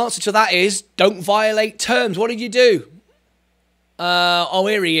 Well, the answer to that is don't violate terms. What did you do? Oh,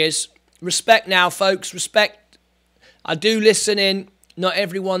 here he is. Respect now, folks. Respect. I do listen in. Not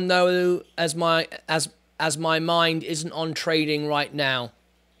everyone though, as my mind isn't on trading right now.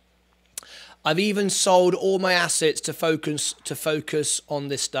 I've even sold all my assets to focus on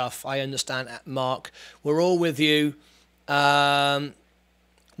this stuff. I understand, Mark. We're all with you. We're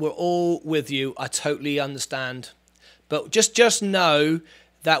all with you. I totally understand. But just know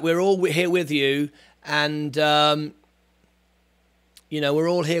that we're all here with you, and you know, we're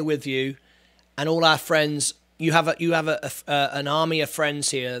all here with you, and all our friends. You have an army of friends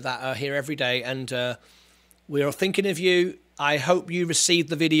here that are here every day, and we are thinking of you. I hope you received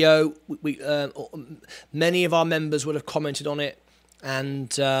the video. Many of our members would have commented on it,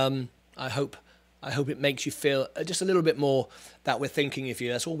 and I hope it makes you feel just a little bit more that we're thinking of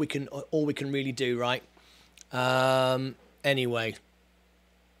you. That's all we can really do, right? Anyway,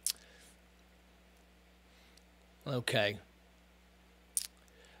 okay.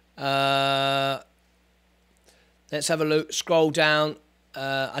 Let's have a look. Scroll down.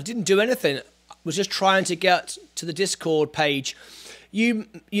 I didn't do anything. Was just trying to get to the Discord page. You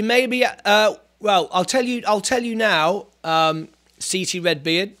may be well, I'll tell you now, CT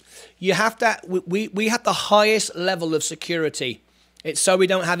Redbeard, you have to we have the highest level of security. It's so we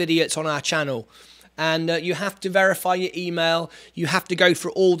don't have idiots on our channel. And you have to verify your email. You have to go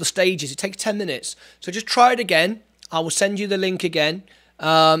through all the stages. It takes 10 minutes. So just try it again. I will send you the link again.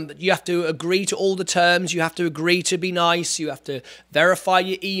 You have to agree to all the terms. You have to agree to be nice. You have to verify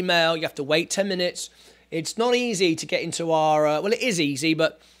your email. You have to wait 10 minutes. It's not easy to get into our... well, it is easy,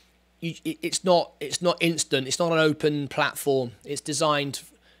 but it's not instant. It's not an open platform. It's designed,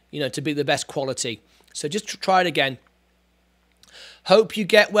 you know, to be the best quality. So just try it again. Hope you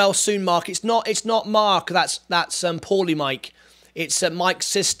get well soon, Mark. It's not Mark. That's Paulie Mike. It's Mike's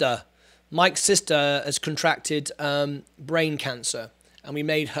sister. Mike's sister has contracted brain cancer. And we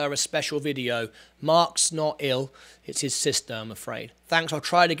made her a special video. Mark's not ill. It's his sister, I'm afraid. Thanks. I'll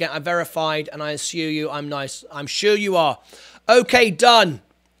try it again. I verified, and I assure you I'm nice. I'm sure you are. Okay, done.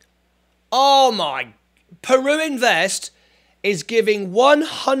 Oh, my. Peru Invest is giving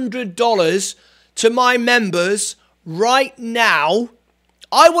 $100 to my members right now.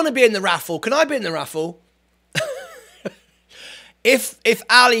 I want to be in the raffle. Can I be in the raffle? If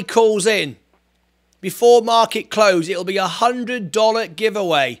Ali calls in. Before market close, it'll be $100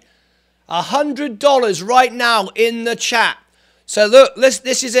 giveaway. $100 right now in the chat. So look,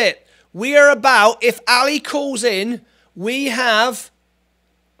 this is it. We are about, if Ali calls in, we have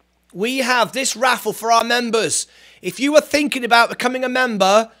this raffle for our members. If you are thinking about becoming a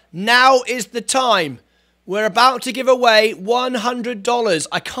member, now is the time. We're about to give away $100.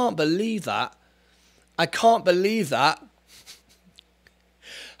 I can't believe that. I can't believe that.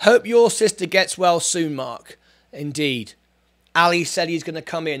 Hope your sister gets well soon, Mark. Indeed. Ali said he's going to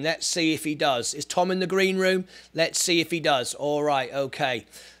come in. Let's see if he does. Is Tom in the green room? Let's see if he does. All right, okay.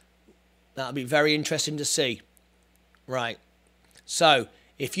 That'll be very interesting to see. Right. So,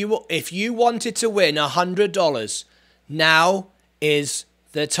 if you wanted to win $100, now is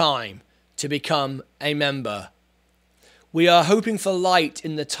the time to become a member. We are hoping for light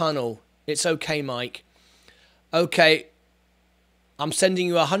in the tunnel. It's okay, Mike. Okay. I'm sending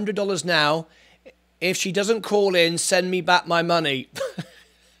you $100 now. If she doesn't call in, send me back my money.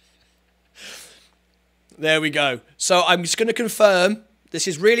 There we go. So I'm just going to confirm this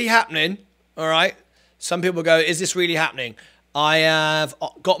is really happening. All right. Some people go, is this really happening? I have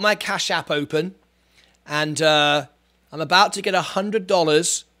got my Cash App open. And I'm about to get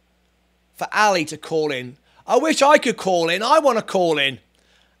 $100 for Ali to call in. I wish I could call in. I want to call in.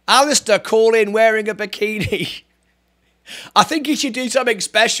 Alistair, call in wearing a bikini. I think he should do something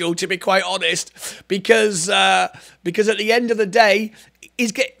special, to be quite honest, because at the end of the day,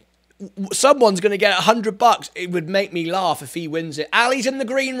 someone's going to get $100. It would make me laugh if he wins it. Ali's in the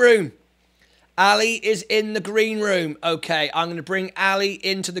green room. Ali is in the green room. Okay, I'm going to bring Ali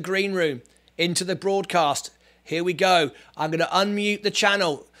into the green room, into the broadcast. Here we go. I'm going to unmute the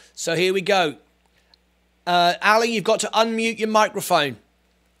channel. So here we go. Ali, you've got to unmute your microphone.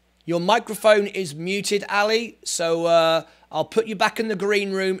 Your microphone is muted, Ali, so I'll put you back in the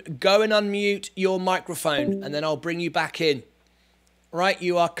green room. Go and unmute your microphone, and then I'll bring you back in. Right,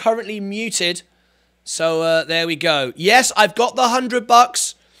 you are currently muted, so there we go. Yes, I've got the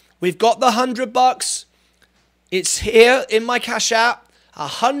 $100. We've got the $100. It's here in my Cash App.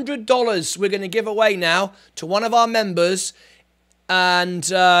 $100 we're going to give away now to one of our members,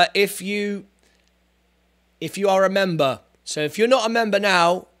 and if you are a member. So if you're not a member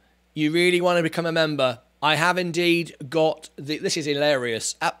now, you really want to become a member. I have indeed got this is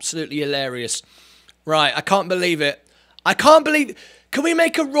hilarious. Absolutely hilarious. Right, I can't believe it. I can't believe... Can we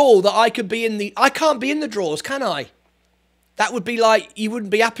make a rule that I could be in the... I can't be in the draws, can I? That would be like... You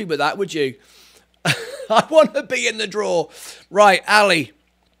wouldn't be happy with that, would you? I want to be in the draw. Right, Ali.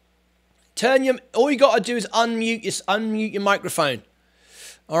 Turn your... All you got to do is unmute your microphone.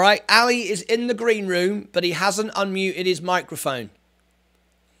 All right, Ali is in the green room, but he hasn't unmuted his microphone.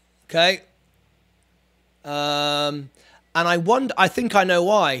 Okay. And I think I know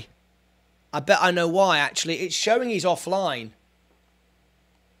why. I bet I know why, actually. It's showing he's offline.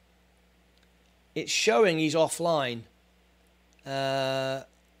 It's showing he's offline.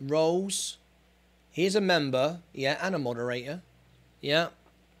 Roles. Here's a member. Yeah, and a moderator. Yeah.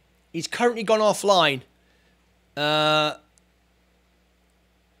 He's currently gone offline.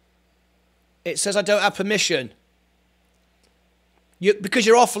 It says I don't have permission. Because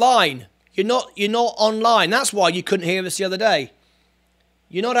you're offline. You're not online. That's why you couldn't hear us the other day.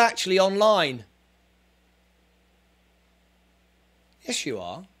 You're not actually online. Yes, you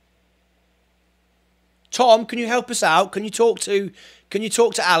are. Tom, can you help us out? Can you talk to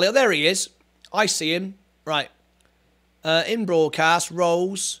Ali? Oh, there he is. I see him. Right. In broadcast,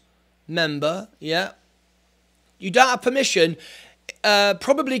 roles, member. Yeah. You don't have permission.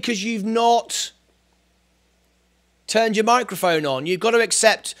 Probably because you've not turned your microphone on. You've got to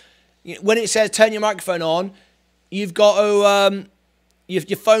accept, when it says turn your microphone on, you've got to,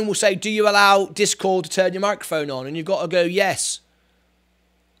 your phone will say, do you allow Discord to turn your microphone on? And you've got to go, yes.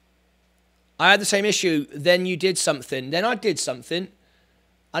 I had the same issue. Then you did something. Then I did something.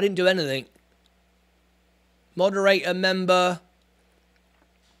 I didn't do anything. Moderator, member.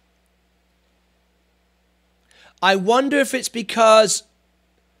 I wonder if it's because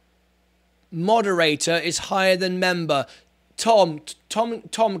moderator is higher than member. Tom, can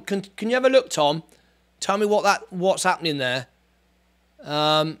you have a look, Tom? Tell me what's happening there.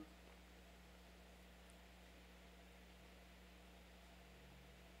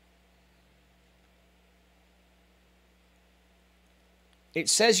 It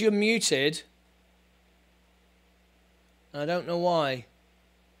says you're muted. I don't know why.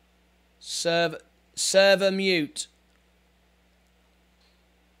 Server mute.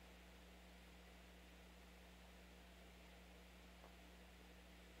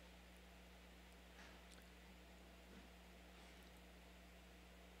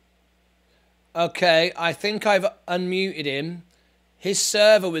 Okay, I think I've unmuted him. His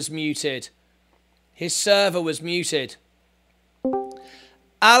server was muted. His server was muted.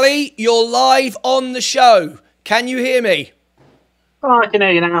 Ali, you're live on the show. Can you hear me? Oh, I can hear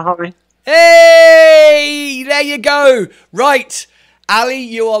you now, Harry. Hey, there you go. Right, Ali,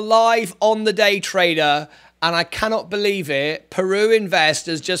 you are live on the Day Trader, and I cannot believe it. Peru Invest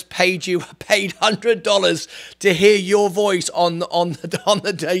has just paid $100 to hear your voice on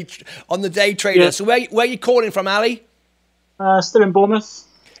the Day Trader. Yeah. So where are you calling from, Ali? Still in Bournemouth.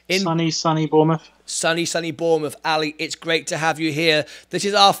 Sunny Bournemouth. Sunny Bournemouth. Ali, it's great to have you here. This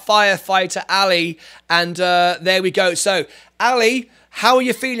is our firefighter, Ali, and there we go. So, Ali, how are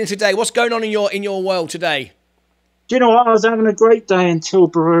you feeling today? What's going on in your world today? Do you know what? I was having a great day until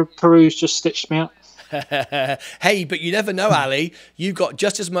Peru's just stitched me up. Hey, but you never know, Ali. You've got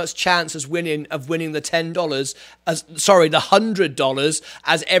just as much chance as winning the $10 the $100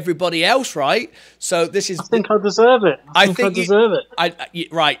 as everybody else, right? So this is. I think I deserve it. I think I deserve it.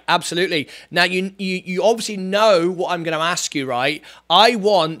 Right, absolutely. Now you obviously know what I'm going to ask you, right? I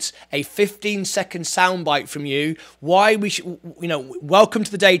want a 15-second soundbite from you. Why we should, welcome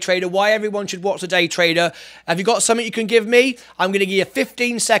to the Day Trader. Why everyone should watch the Day Trader. Have you got something you can give me? I'm going to give you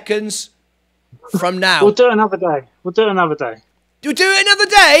 15 seconds. From now, we'll do it another day. We'll do it another day. You'll do it another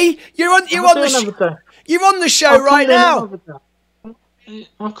day. You're on the show right now.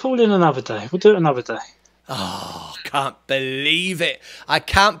 I'll call in another day. We'll do it another day. Oh, can't believe it. I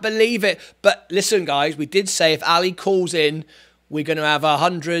can't believe it. But listen, guys, we did say if Ali calls in, we're going to have a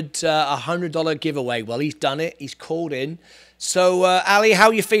 $100 giveaway. Well, he's done it. He's called in. So, Ali, how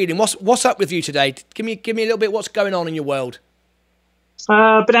are you feeling? What's up with you today? Give me a little bit. What's going on in your world?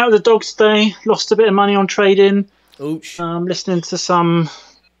 Been out with the dogs today. Lost a bit of money on trading. Ooch. Listening to some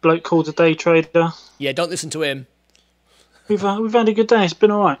bloke called the Day Trader. Yeah, don't listen to him. We've had a good day. It's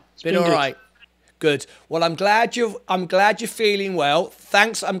been all right. It's been all right. Good. Well, I'm glad you're feeling well.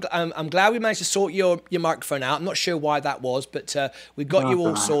 Thanks. I'm glad we managed to sort your microphone out. I'm not sure why that was, but we've got you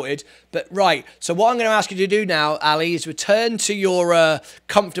all sorted. But right. So what I'm going to ask you to do now, Ali, is return to your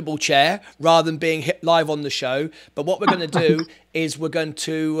comfortable chair rather than being live on the show. But what we're going to do is we're going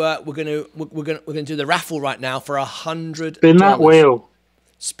to do the raffle right now for $100. Spin that wheel.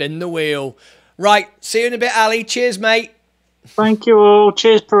 Spin the wheel. Right. See you in a bit, Ali. Cheers, mate. Thank you all.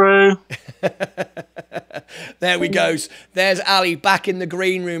 Cheers, Peru. There we go. There's Ali back in the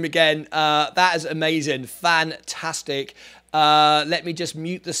green room again. That is amazing. Fantastic. Let me just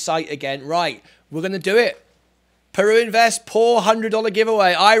mute the site again. Right. We're going to do it. Peru Invest, poor $100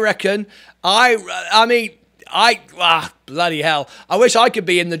 giveaway. I reckon. Bloody hell. I wish I could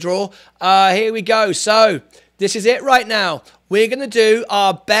be in the draw. Here we go. So this is it right now. We're going to do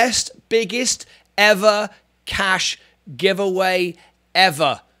our biggest ever cash giveaway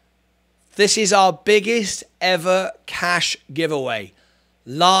ever. This is our biggest ever cash giveaway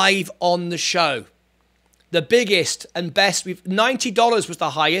live on the show. The biggest and best. $90 was the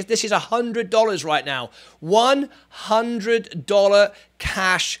highest. This is $100 right now. $100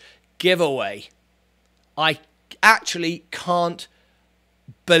 cash giveaway. I actually can't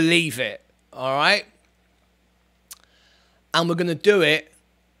believe it. All right. And we're going to do it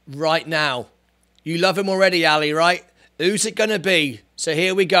right now. You love him already, Ali, right? Who's it going to be? So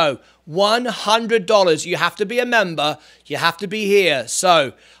here we go. $100. You have to be a member. You have to be here.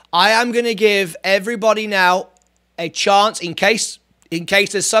 So I am going to give everybody now a chance in case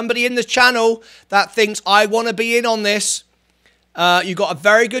there's somebody in the channel that thinks I want to be in on this. You've got a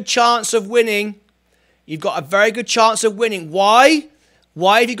very good chance of winning. You've got a very good chance of winning. Why?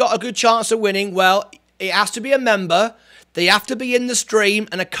 Why have you got a good chance of winning? Well, it has to be a member. They have to be in the stream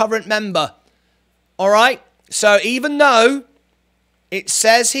and a current member. All right? So even though it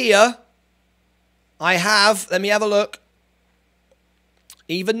says here, let me have a look.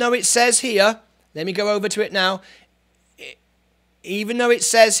 Even though it says here, let me go over to it now. Even though it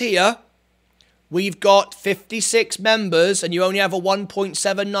says here, we've got 56 members and you only have a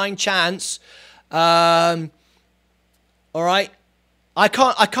 1.79 chance. All right. I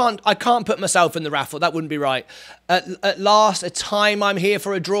can't put myself in the raffle. That wouldn't be right. At last, a time I'm here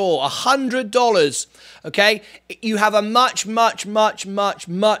for a draw. $100. Okay? You have a much greater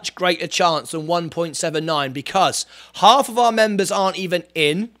chance than 1.79 because half of our members aren't even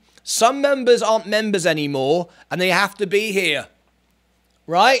in. Some members aren't members anymore and they have to be here.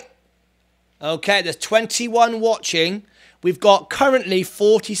 Right? Okay, there's 21 watching. We've got currently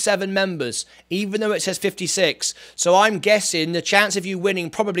 47 members, even though it says 56. So I'm guessing the chance of you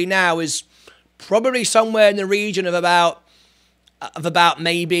winning probably now is probably somewhere in the region of about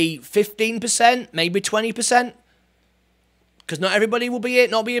maybe 15%, maybe 20%. Because not everybody will be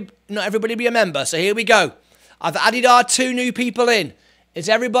it, not everybody be a member. So here we go. I've added our 2 new people in. Is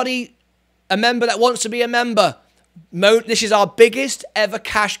everybody a member that wants to be a member? This is our biggest ever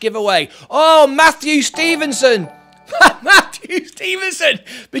cash giveaway. Oh, Matthew Stevenson. Matthew Stevenson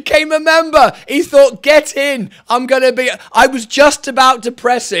became a member. He thought, get in. I was just about to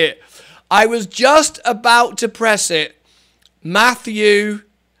press it. Matthew, I was just about to press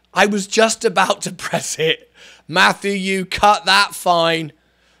it. Matthew, you cut that fine.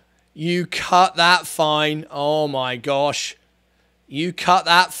 You cut that fine. Oh my gosh. You cut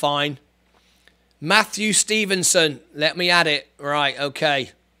that fine. Matthew Stevenson. Let me add it. Right,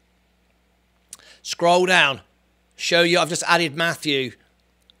 okay. Scroll down. Show you I've just added Matthew.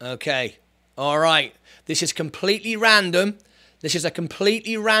 Okay. All right. This is completely random. This is a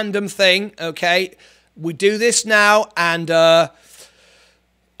completely random thing. Okay. We do this now and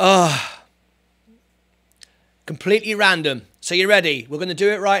completely random. So you ready? We're going to do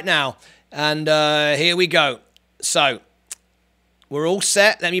it right now. And here we go. So we're all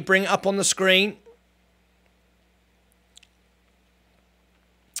set. Let me bring it up on the screen.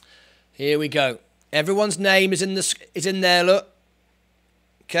 Here we go. Everyone's name is in there, look.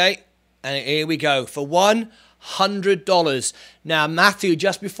 Okay. And here we go. For $100. Now, Matthew,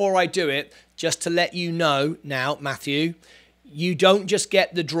 just before I do it, just to let you know now, Matthew, you don't just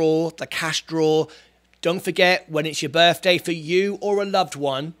get the draw, the cash draw. Don't forget, when it's your birthday for you or a loved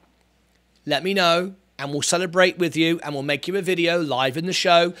one, let me know and we'll celebrate with you and we'll make you a video live in the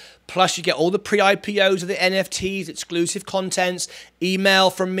show. Plus, you get all the pre-IPOs of the NFTs, exclusive contents,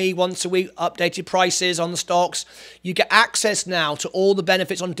 email from me once a week, updated prices on the stocks. You get access now to all the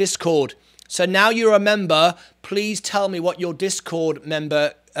benefits on Discord. So now you're a member, please tell me what your Discord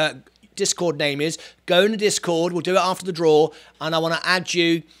member Discord name is. Go into Discord, we'll do it after the draw, and I want to add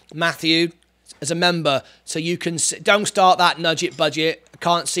you, Matthew, as a member, so you can, don't start that nudge it budget. I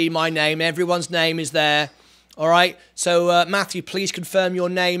can't see my name, everyone's name is there. All right, so Matthew, please confirm your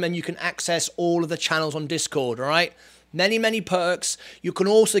name and you can access all of the channels on Discord, all right? Many, many perks. You can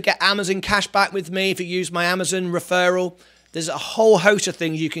also get Amazon cash back with me if you use my Amazon referral. There's a whole host of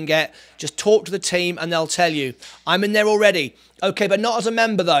things you can get. Just talk to the team and they'll tell you. I'm in there already. Okay, but not as a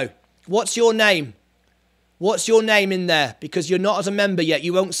member though. What's your name? What's your name in there? Because you're not as a member yet.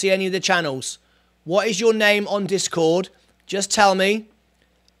 You won't see any of the channels. What is your name on Discord? Just tell me.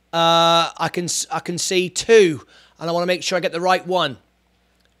 I can see 2, and I want to make sure I get the right one.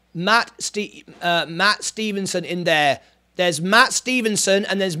 Matt Stevenson in there. There's Matt Stevenson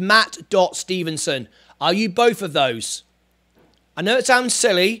and there's Matt.Stevenson. Are you both of those? I know it sounds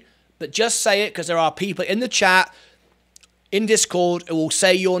silly, but just say it because there are people in the chat, in Discord, who will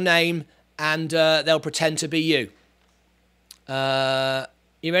say your name and they'll pretend to be you.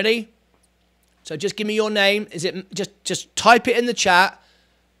 You ready? So just give me your name. Is it just type it in the chat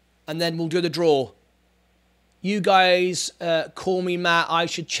and then we'll do the draw. You guys call me Matt. I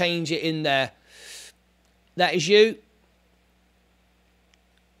should change it in there. That is you.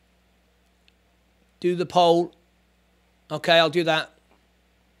 Do the poll. Okay, I'll do that.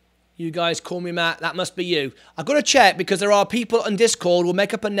 You guys call me Matt. That must be you. I've got to check because there are people on Discord who will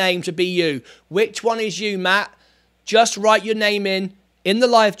make up a name to be you. Which one is you, Matt? Just write your name in the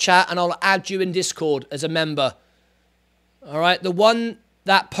live chat and I'll add you in Discord as a member. All right, the one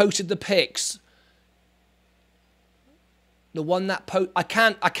that posted the pics. The one that I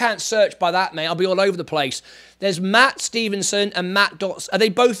can't search by that, mate. I'll be all over the place. There's Matt Stevenson and Matt. Are they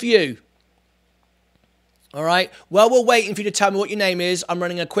both you? All right. Well, we're waiting for you to tell me what your name is. I'm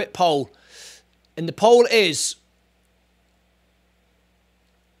running a quick poll. And the poll is...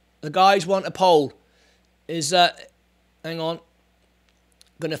 The guys want a poll. Is... hang on. I'm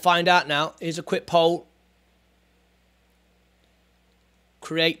going to find out now. Here's a quick poll.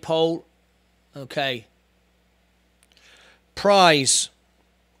 Create poll. Okay. Prize.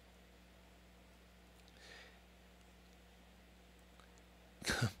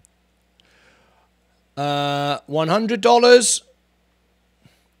 $100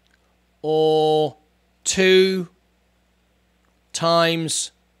 or 2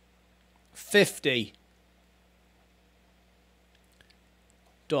 times 50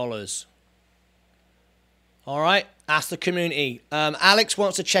 dollars. All right, ask the community. Alex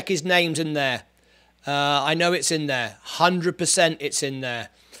wants to check his name's in there. I know it's in there. 100% it's in there.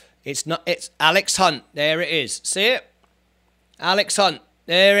 It's not. It's Alex Hunt. There it is. See it? Alex Hunt.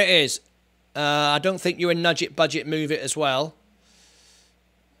 There it is. I don't think you're in Nudge It, Budget, Move It as well.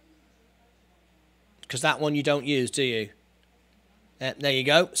 Because that one you don't use, do you? There you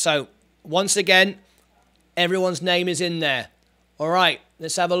go. So, once again, everyone's name is in there. All right,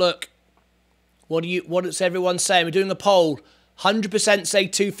 let's have a look. What is everyone saying? We're doing a poll. 100% say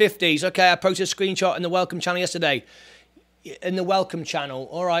 250s. Okay, I posted a screenshot in the welcome channel yesterday. In the welcome channel.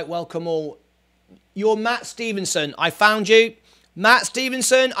 All right, welcome all. You're Matt Stevenson. I found you. Matt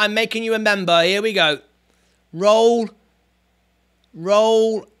Stevenson, I'm making you a member. Here we go. Roll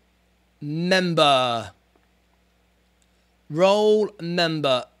member. Roll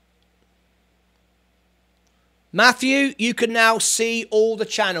member. Matthew, you can now see all the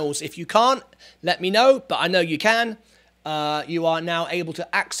channels. If you can't, let me know, but I know you can. You are now able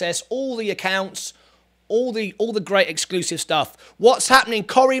to access all the accounts, all the great exclusive stuff. What's happening?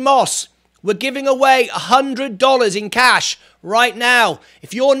 Corey Moss, we're giving away $100 in cash right now.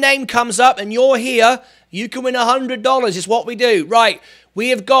 If your name comes up and you're here, you can win $100 is what we do. Right, we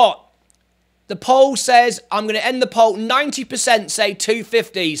have got, the poll says, I'm going to end the poll, 90% say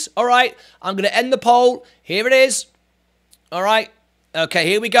 250s. All right, I'm going to end the poll. Here it is. All right, okay,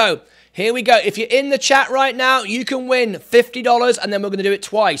 here we go. Here we go. If you're in the chat right now, you can win $50, and then we're going to do it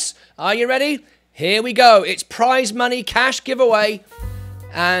twice. Are you ready? Here we go. It's prize money cash giveaway,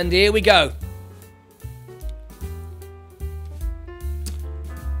 and here we go.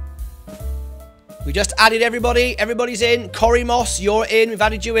 We just added everybody. Everybody's in. Corey Moss, you're in. We've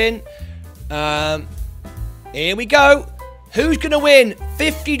added you in. Here we go. Who's going to win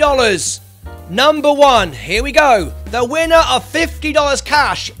 $50? Number one. Here we go. The winner of $50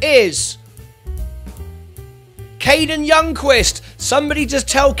 cash is Caden Youngquist. Somebody just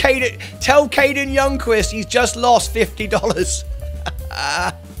tell Caden Youngquist he's just lost $50.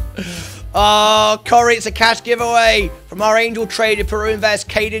 Oh, Corey, it's a cash giveaway from our angel trader, Peru Invest,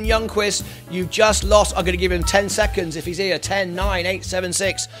 Caden Youngquist. You just lost. I'm going to give him 10 seconds if he's here. 10, 9, 8, 7,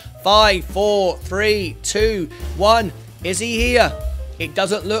 6, 5, 4, 3, 2, 1. Is he here? It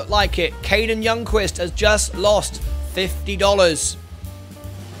doesn't look like it. Caden Youngquist has just lost $50.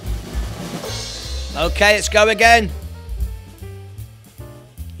 Okay, let's go again.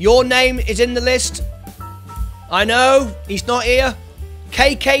 Your name is in the list. I know. He's not here.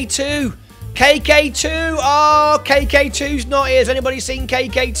 KK2. KK2. Oh, KK2's not here. Has anybody seen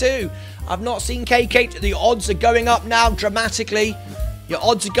KK2? I've not seen KK2. The odds are going up now dramatically. Your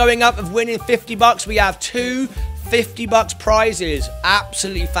odds are going up of winning $50. We have two $50 prizes.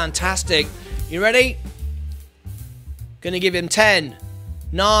 Absolutely fantastic. You ready? Gonna give him 10,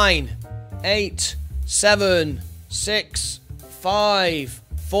 9, 8, 7, 6, 5,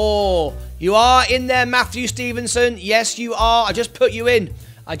 4. You are in there, Matthew Stevenson. Yes, you are. I just put you in.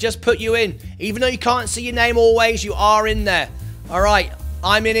 I just put you in. Even though you can't see your name always, you are in there. All right,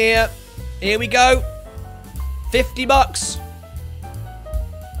 I'm in here. Here we go. $50.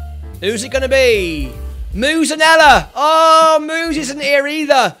 Who's it going to be? Moose and Ella. Oh, Moose isn't here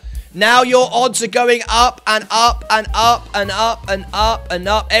either. Now your odds are going up and up and up and up and up and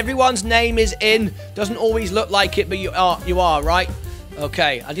up. Everyone's name is in. Doesn't always look like it, but you are, right?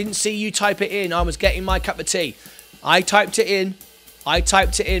 Okay, I didn't see you type it in. I was getting my cup of tea. I typed it in.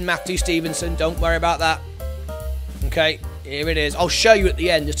 Matthew Stevenson. Don't worry about that. Okay, here it is. I'll show you at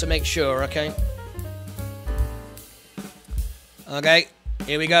the end just to make sure, okay? Okay,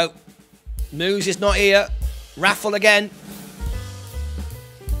 here we go. Moose is not here. Raffle again.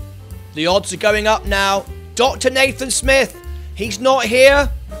 The odds are going up now. Dr. Nathan Smith. He's not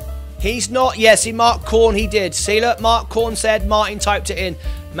here. He's not. Yes, he Mark Corn. He did. See, look, Mark Corn said Martin typed it in.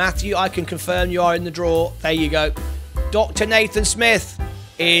 Matthew, I can confirm you are in the draw. There you go. Dr. Nathan Smith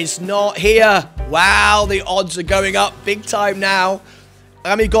is not here. Wow, the odds are going up big time now.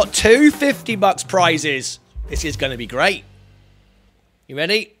 And we've got two $50 prizes. This is going to be great. You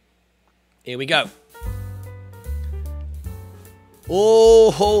ready? Here we go.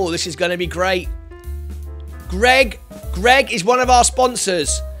 Oh, this is going to be great. Greg is one of our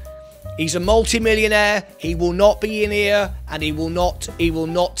sponsors. He's a multi-millionaire. He will not be in here, and he will not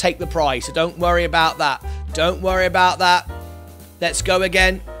take the prize. So don't worry about that. Don't worry about that. Let's go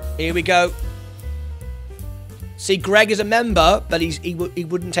again. Here we go. See, Greg is a member, but he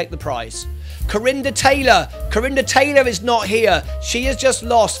wouldn't take the prize. Corinda Taylor. Corinda Taylor is not here. She has just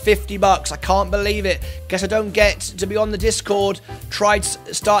lost $50. I can't believe it. Guess I don't get to be on the Discord. Tried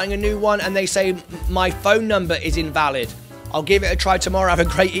starting a new one, and they say my phone number is invalid. I'll give it a try tomorrow. Have a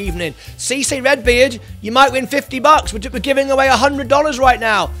great evening. CC Redbeard, you might win $50. We're giving away $100 right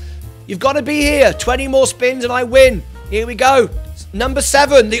now. You've got to be here. 20 more spins and I win. Here we go. Number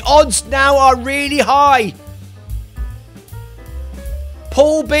 7. The odds now are really high.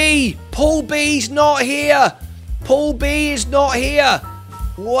 Paul B. Paul B's not here. Paul B is not here.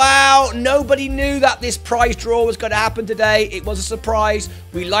 Wow, nobody knew that this prize draw was going to happen today. It was a surprise.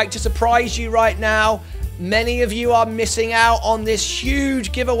 We like to surprise you right now. Many of you are missing out on this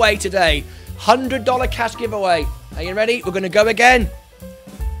huge giveaway today. $100 cash giveaway. Are you ready? We're going to go again.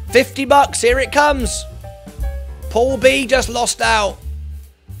 50 bucks. Here it comes. Paul B just lost out.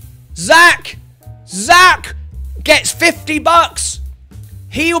 Zach gets 50 bucks.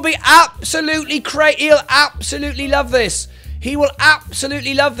 He'll be absolutely crazy. He'll absolutely love this. He will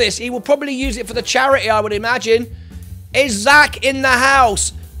absolutely love this. He will probably use it for the charity, I would imagine. Is Zach in the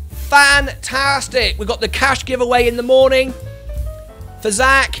house? Fantastic. We've got the cash giveaway in the morning for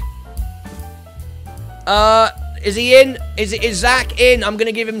Zach. Is he in? Is Zach in? I'm going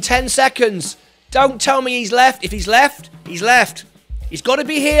to give him 10 seconds. Don't tell me he's left. If he's left, he's left. He's got to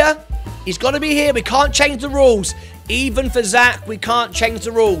be here. He's got to be here. We can't change the rules. Even for Zach, we can't change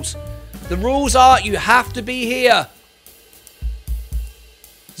the rules. The rules are you have to be here.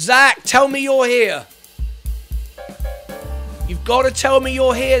 Zach, tell me you're here. You've got to tell me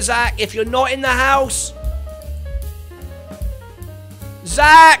you're here, Zach. If you're not in the house.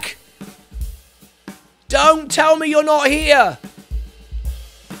 Zach! Don't tell me you're not here.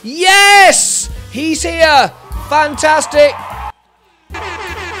 Yes! He's here. Fantastic.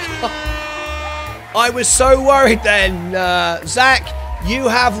 I was so worried then. Zach, you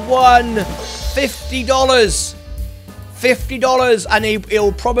have won $50. $50, and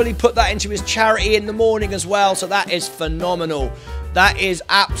he'll probably put that into his charity in the morning as well, so that is phenomenal. That is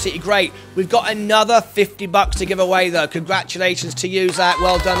absolutely great. We've got another 50 bucks to give away, though. Congratulations to you, Zach.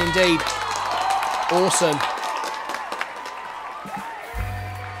 Well done indeed. Awesome.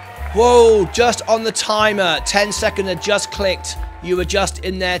 Whoa, just on the timer. 10 seconds had just clicked. You were just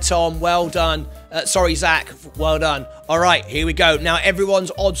in there, Tom. Well done. Sorry, Zach. Well done. All right, here we go. Now,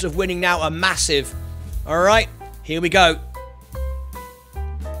 everyone's odds of winning now are massive. All right, here we go.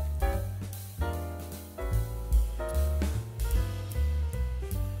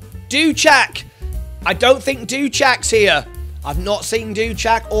 Duchak. I don't think Duchak's here. I've not seen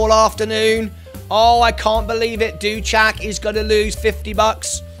Duchak all afternoon. Oh, I can't believe it. Duchak is going to lose 50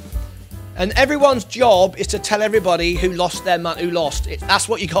 bucks. And everyone's job is to tell everybody who lost their money, that's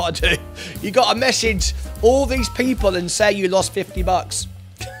what you got to do. You got to message all these people and say you lost 50 bucks.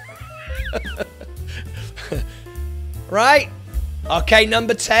 Right? Okay,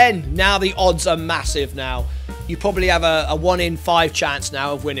 number 10. Now the odds are massive now. You probably have a 1 in 5 chance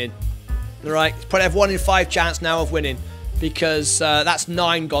now of winning. All right? You probably have 1 in 5 chance now of winning because that's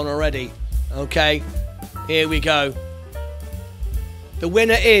 9 gone already. Okay? Here we go. The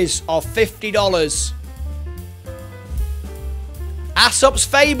winner is of $50. Aesop's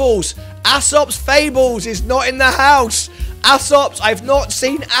Fables. Aesop's Fables is not in the house. Aesop's, I've not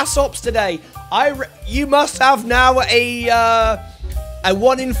seen Aesop's today. You must have now a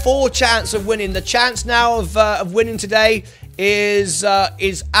 1 in 4 chance of winning. The chance now of winning today is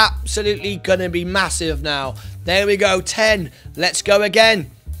absolutely going to be massive now. There we go, 10. Let's go again.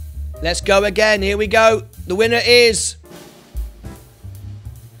 Let's go again. Here we go. The winner is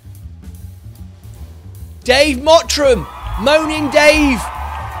Dave Mottram. Moaning Dave.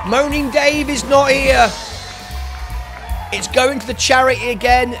 Moaning Dave is not here. It's going to the charity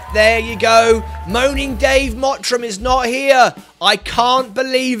again. There you go. Moaning Dave Mottram is not here. I can't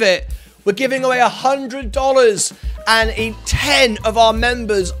believe it. We're giving away $100 and 10 of our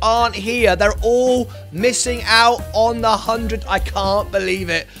members aren't here. They're all missing out on the 100. I can't believe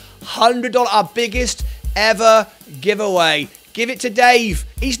it. $100, our biggest ever giveaway. Give it to Dave.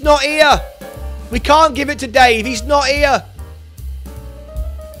 He's not here. We can't give it to Dave. He's not here.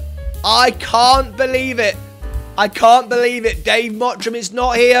 I can't believe it. I can't believe it. Dave Mottram is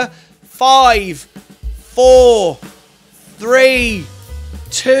not here. 5, 4, 3,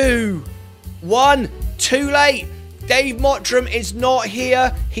 2, 1. Too late. Dave Mottram is not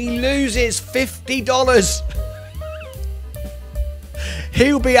here. He loses $50.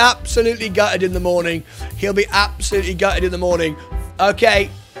 He'll be absolutely gutted in the morning. He'll be absolutely gutted in the morning. Okay.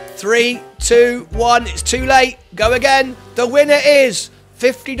 3, 2, 1. It's too late. Go again. The winner is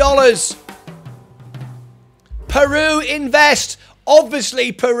 $50. Peru Invest.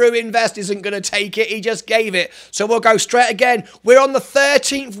 Obviously, Peru Invest isn't going to take it. He just gave it. So we'll go straight again. We're on the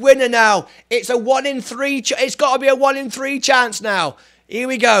 13th winner now. It's a 1 in 3. It's got to be a 1 in 3 chance now. Here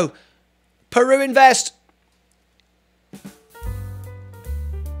we go. Peru Invest.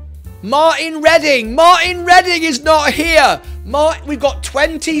 Martyn Redding. Martyn Redding is not here. We've got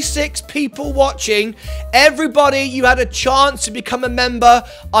 26 people watching. Everybody, you had a chance to become a member.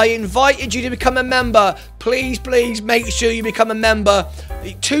 I invited you to become a member. Please, please make sure you become a member.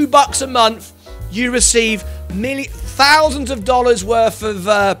 $2 a month. You receive thousands of dollars worth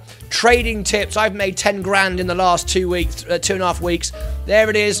of trading tips. I've made 10 grand in the last 2 weeks, 2.5 weeks.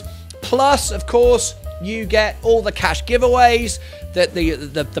 There it is. Plus, of course, you get all the cash giveaways,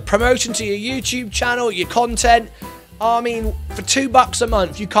 the promotion to your YouTube channel, your content. I mean, for $2 a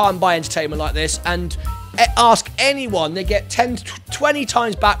month, you can't buy entertainment like this. And ask anyone, they get 10 to 20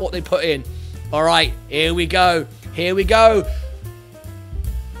 times back what they put in. All right, here we go. Here we go.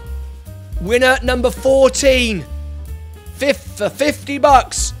 Winner number 14. Fifth for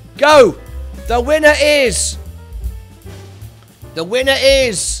 $50. Go. The winner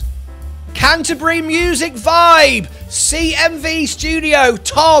is Canterbury Music Vibe, CMV Studio.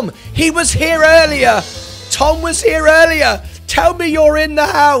 Tom, he was here earlier. Tom was here earlier. Tell me you're in the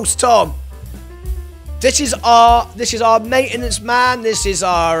house, Tom. This is our maintenance man. This is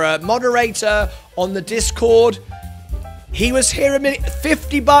our moderator on the Discord. He was here a minute.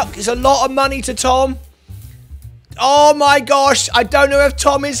 $50 is a lot of money to Tom. Oh my gosh, I don't know if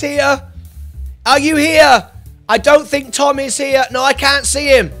Tom is here. Are you here? I don't think Tom is here. No, I can't see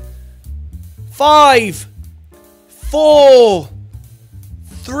him. 5, 4,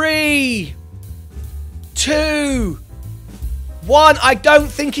 3, 2, 1. I don't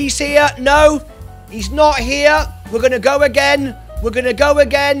think he's here. No, he's not here. We're going to go again. We're going to go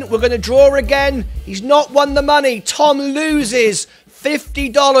again. We're going to draw again. He's not won the money. Tom loses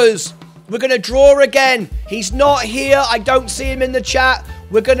 $50. We're going to draw again. He's not here. I don't see him in the chat.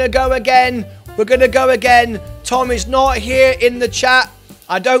 We're going to go again. We're going to go again. Tom is not here in the chat.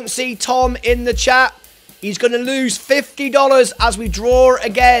 I don't see Tom in the chat. He's going to lose $50 as we draw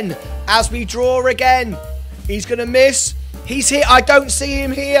again. As we draw again. He's going to miss. He's here. I don't see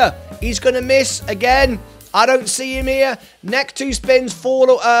him here. He's going to miss again. I don't see him here. Next 2 spins,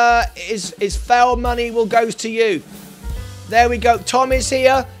 is failed money will goes to you. There we go. Tom is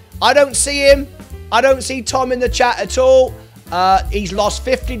here. I don't see him. I don't see Tom in the chat at all. He's lost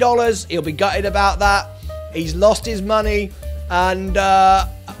 $50. He'll be gutted about that. He's lost his money. And I'm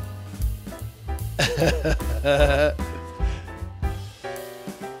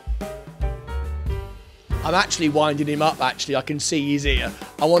actually winding him up, actually. I can see he's here.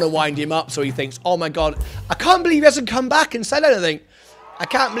 I want to wind him up so he thinks, oh my God, I can't believe he hasn't come back and said anything. I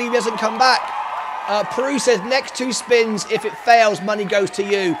can't believe he hasn't come back. Peru says, next 2 spins, if it fails, money goes to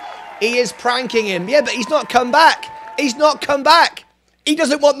you. He is pranking him. Yeah, but he's not come back. He's not come back. He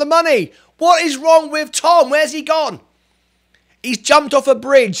doesn't want the money. What is wrong with Tom? Where's he gone? He's jumped off a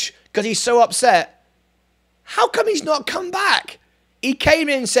bridge because he's so upset. How come he's not come back? He came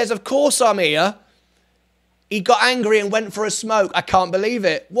in and says, of course I'm here. He got angry and went for a smoke. I can't believe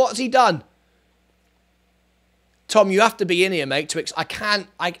it. What's he done? Tom, you have to be in here, mate.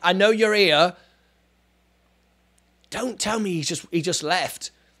 I know you're here. Don't tell me he just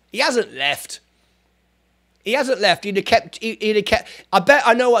left. He hasn't left. He hasn't left. He'd have kept. I bet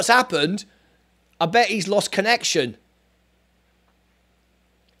I know what's happened. I bet he's lost connection.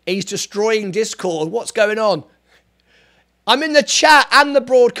 He's destroying Discord. What's going on? I'm in the chat and the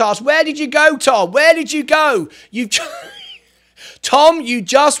broadcast. Where did you go, Tom? Where did you go? Tom, you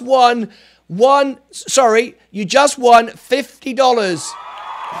just won you just won $50.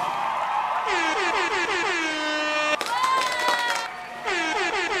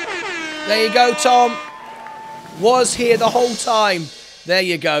 There you go, Tom. Was here the whole time. There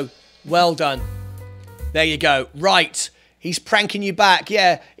you go. Well done. There you go. Right. He's pranking you back.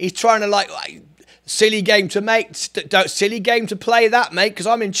 Yeah. He's trying to like silly game to make. Silly game to play that, mate, because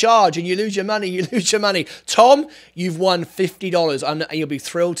I'm in charge and you lose your money. You lose your money. Tom, you've won $50 and you'll be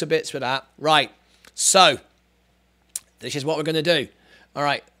thrilled to bits for that. Right. So, this is what we're going to do. All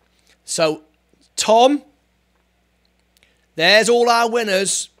right. So, Tom, there's all our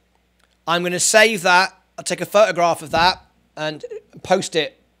winners. I'm going to save that. I'll take a photograph of that and post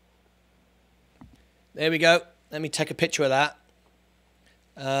it. There we go. Let me take a picture of that.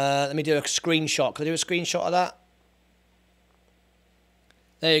 Let me do a screenshot. Can I do a screenshot of that?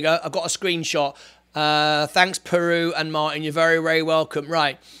 There you go. I've got a screenshot. Thanks, Peru and Martin. You're very, very welcome.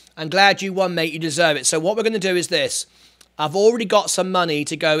 Right. I'm glad you won, mate. You deserve it. So what we're going to do is this. I've already got some money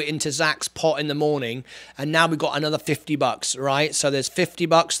to go into Zach's pot in the morning. And now we've got another $50, right? So there's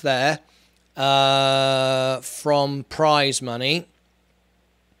 $50 there from prize money.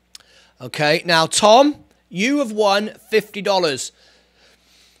 Okay. Now, Tom, you have won $50.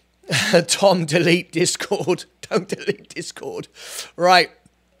 Tom, delete Discord. Don't delete Discord. Right.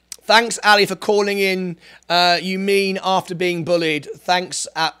 Thanks, Ali, for calling in. You mean after being bullied. Thanks,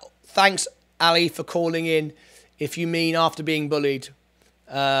 Ali, for calling in. If you mean after being bullied.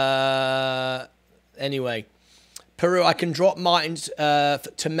 Anyway. Peru, I can drop Martin's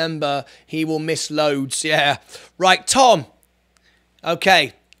to member. He will miss loads. Yeah. Right, Tom.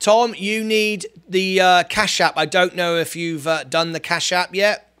 Okay. Tom, you need the Cash App. I don't know if you've done the Cash App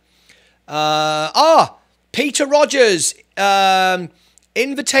yet. Peter Rogers.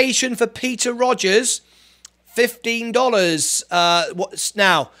 Invitation for Peter Rogers. $15. What's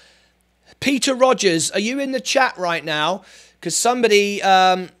now? Peter Rogers, are you in the chat right now? Because somebody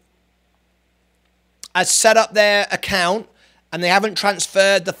has set up their account and they haven't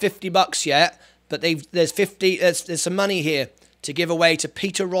transferred the $50 yet, but there's some money here to give away to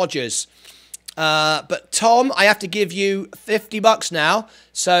Peter Rogers. But Tom, I have to give you $50 now.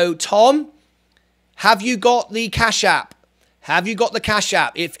 So Tom, have you got the Cash App? Have you got the Cash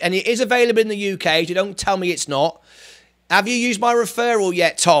App? And it is available in the UK, so don't tell me it's not. Have you used my referral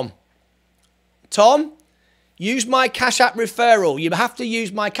yet, Tom? Tom, use my Cash App referral. You have to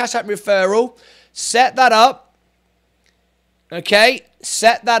use my Cash App referral. Set that up. Okay,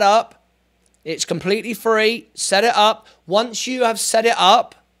 set that up. It's completely free. Set it up. Once you have set it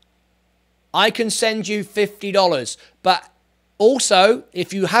up, I can send you $50. But also,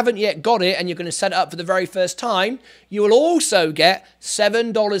 if you haven't yet got it and you're going to set it up for the very first time, you will also get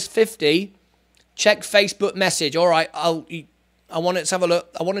 $7.50. Check Facebook message. All right, I want to have a look.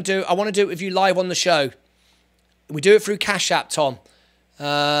 I want to do it with you live on the show. We do it through Cash App, Tom.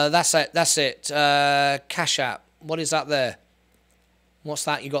 That's it. That's it. Cash App. What is that there? What's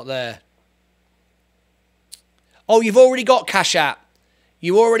that you got there? Oh, you've already got Cash App.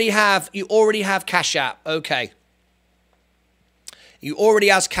 You already have Cash App. Okay. You already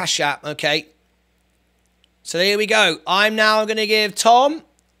has Cash App. Okay. So there we go. I'm now going to give Tom,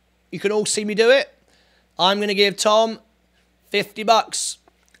 you can all see me do it. I'm going to give Tom $50.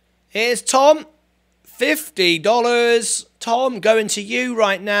 Here's Tom. $50. Tom, going to you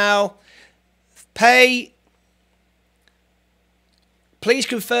right now. Pay. Please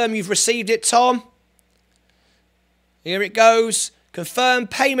confirm you've received it, Tom. Here it goes. Confirm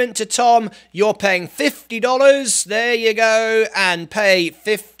payment to Tom. You're paying $50. There you go. And pay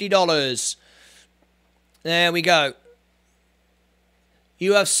 $50. There we go.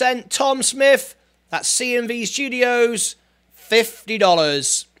 You have sent Tom Smith, that's CMV Studios,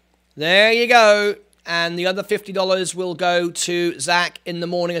 $50. There you go. And the other $50 will go to Zach in the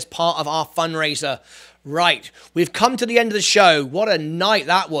morning as part of our fundraiser. Right, we've come to the end of the show. What a night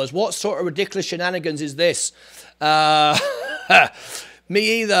that was. What sort of ridiculous shenanigans is this?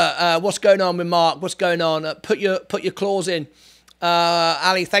 Me either. What's going on with Mark? What's going on? Put your claws in.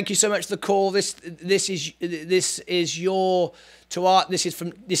 Ali, thank you so much for the call. This is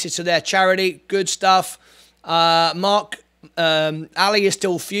to their charity. Good stuff. Mark, Ali is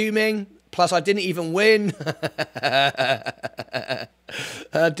still fuming. Plus, I didn't even win.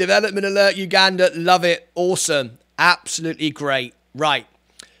 Development alert, Uganda. Love it. Awesome. Absolutely great. Right.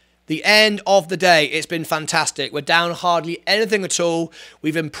 The end of the day. It's been fantastic. We're down hardly anything at all.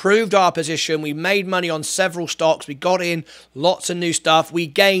 We've improved our position. We made money on several stocks. We got in lots of new stuff. We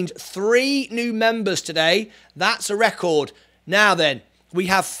gained 3 new members today. That's a record. Now then, we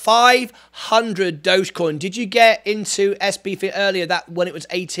have 500 Dogecoin. Did you get into SBF earlier that when it was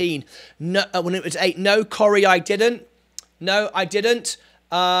 18? No, when it was 8. No, Corey, I didn't. No, I didn't.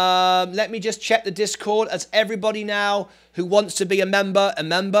 Let me just check the Discord. As everybody now who wants to be a member,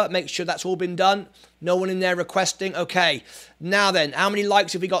 make sure that's all been done. No one in there requesting. Okay. Now then, how many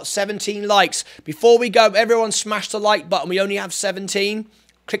likes have we got? 17 likes. Before we go, everyone smash the like button. We only have 17.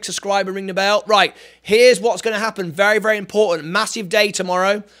 Click subscribe and ring the bell. Right, here's what's going to happen. Very, very important. Massive day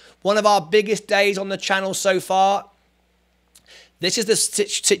tomorrow. One of our biggest days on the channel so far. This is the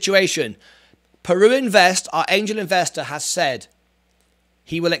situation. Peru Invest, our angel investor, has said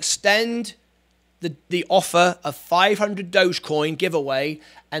he will extend the offer of 500 Dogecoin giveaway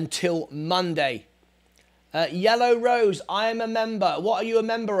until Monday. Yellow Rose, I am a member. What are you a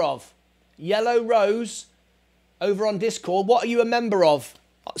member of? Yellow Rose, over on Discord, what are you a member of?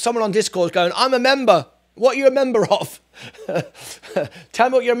 Someone on Discord is going, I'm a member. What are you a member of? Tell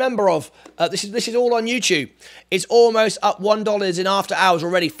me what you're a member of. This is all on YouTube. It's almost up $1 in after hours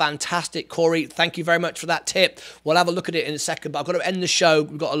already. Fantastic, Corey. Thank you very much for that tip. We'll have a look at it in a second, but I've got to end the show.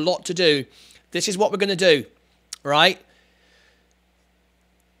 We've got a lot to do. This is what we're going to do, right?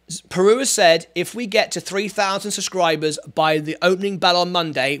 Peru has said if we get to 3,000 subscribers by the opening bell on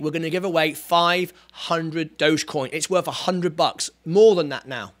Monday, we're going to give away 500 Dogecoin. It's worth $100. More than that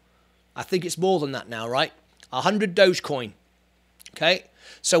now. I think it's more than that now, right? 100 Dogecoin. Okay.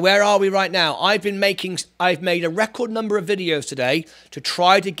 So where are we right now? I've made a record number of videos today to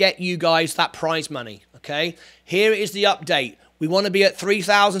try to get you guys that prize money. Okay. Here is the update. We want to be at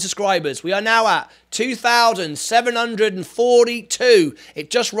 3,000 subscribers. We are now at 2,742.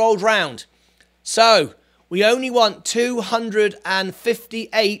 It just rolled round. So we only want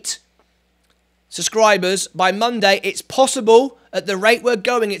 258 subscribers by Monday. It's possible. At the rate we're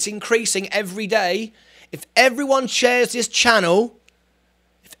going, it's increasing every day. If everyone shares this channel,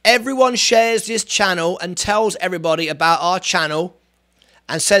 and tells everybody about our channel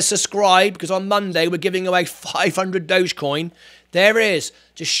and says subscribe, because on Monday we're giving away 500 Dogecoin. There it is.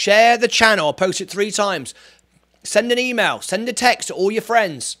 Just share the channel. I'll post it 3 times. Send an email. Send a text to all your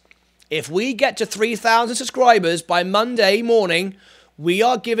friends. If we get to 3,000 subscribers by Monday morning, we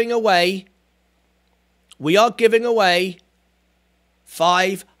are giving away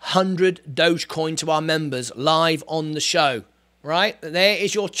 500 Dogecoin to our members live on the show. Right? There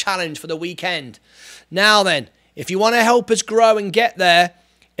is your challenge for the weekend. Now then, if you want to help us grow and get there,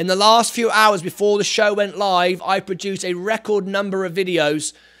 in the last few hours before the show went live, I produced a record number of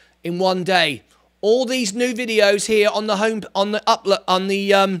videos in one day. All these new videos here on the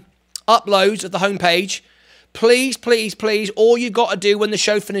uploads of the homepage. Please, please, please, all you've got to do when the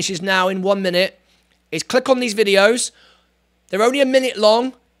show finishes now in 1 minute is click on these videos. They're only a minute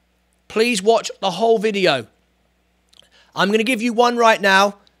long. Please watch the whole video. I'm going to give you one right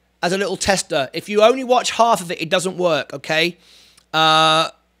now as a little tester. If you only watch half of it, it doesn't work, okay?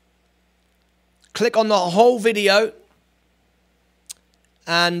 Click on the whole video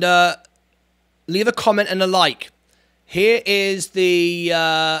and leave a comment and a like. Here is the...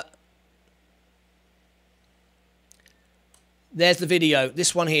 there's the video.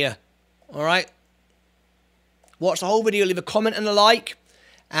 This one here. All right? Watch the whole video. Leave a comment and a like.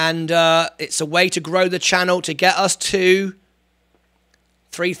 And it's a way to grow the channel to get us to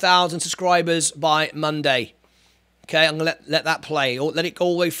 3,000 subscribers by Monday. Okay, I'm going to let that play. Or let it go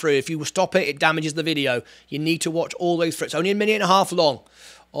all the way through. If you stop it, it damages the video. You need to watch all the way through. It's only a minute and a half long.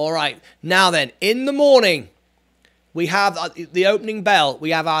 All right. Now then, in the morning, we have the opening bell.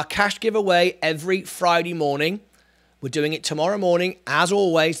 We have our cash giveaway every Friday morning. We're doing it tomorrow morning. As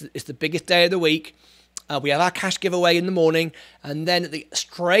always, it's the biggest day of the week. We have our cash giveaway in the morning. And then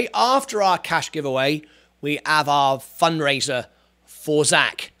straight after our cash giveaway, we have our fundraiser for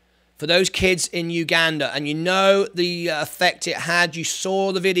Zach. For those kids in Uganda. And you know the effect it had. You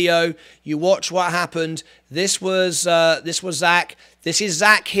saw the video. You watched what happened. This was Zach. This is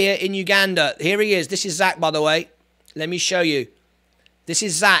Zach here in Uganda. Here he is. This is Zach, by the way. Let me show you. This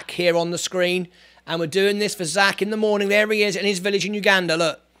is Zach here on the screen. And we're doing this for Zach in the morning. There he is in his village in Uganda.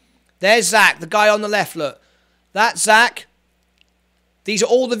 Look. There's Zach, the guy on the left. Look. That's Zach. These are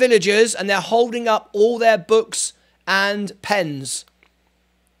all the villagers. And they're holding up all their books and pens.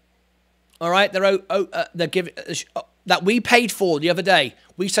 All right. They're giving... that we paid for the other day.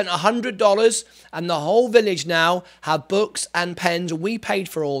 We sent $100 and the whole village now have books and pens. And we paid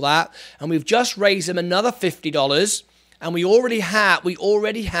for all that. And we've just raised them another $50. And we already have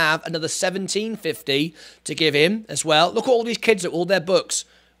another $17.50 to give him as well. Look at all these kids at all their books.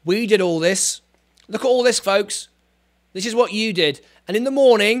 We did all this. Look at all this, folks. This is what you did. And in the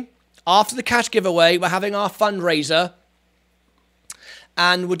morning, after the cash giveaway, we're having our fundraiser.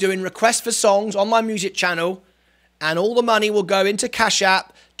 And we're doing requests for songs on my music channel. And all the money will go into Cash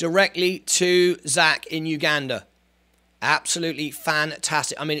App directly to Zach in Uganda. Absolutely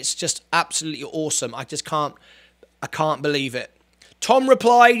fantastic. I mean, it's just absolutely awesome. I can't believe it. Tom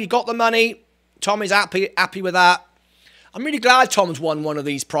replied, he got the money. Tom is happy with that. I'm really glad Tom's won one of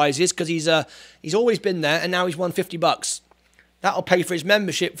these prizes because he's always been there and now he's won $50. That'll pay for his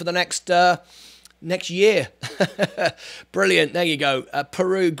membership for the next year. Brilliant. There you go.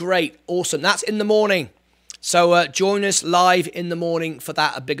 Peru, great. Awesome. That's in the morning. So join us live in the morning for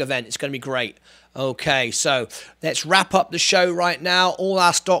that, a big event. It's going to be great. Okay, so let's wrap up the show right now. All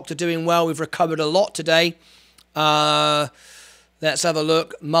our stocks are doing well. We've recovered a lot today. Let's have a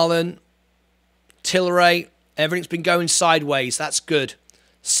look. Mullen, Tilray, everything's been going sideways. That's good.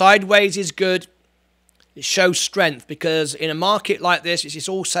 Sideways is good. It shows strength because in a market like this, it's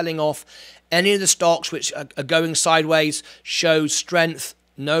all selling off. Any of the stocks which are going sideways shows strength.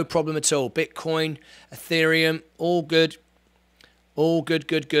 No problem at all. Bitcoin, Ethereum, all good. All good,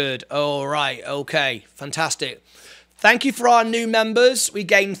 good, good. All right. Okay. Fantastic. Thank you for our new members. We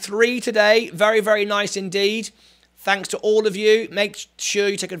gained 3 today. Very, very nice indeed. Thanks to all of you. Make sure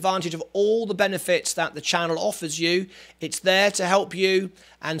you take advantage of all the benefits that the channel offers you. It's there to help you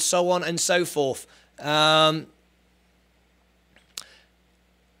and so on and so forth. I'm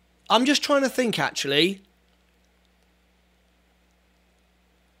just trying to think, actually.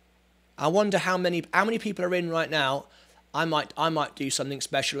 I wonder how many people are in right now. I might do something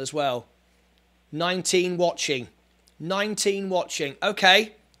special as well. 19 watching. 19 watching.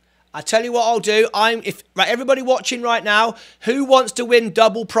 Okay. I tell you what I'll do. Everybody watching right now, who wants to win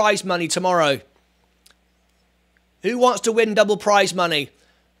double prize money tomorrow? Who wants to win double prize money?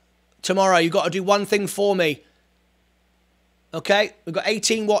 tomorrow. You've got to do one thing for me. Okay? We've got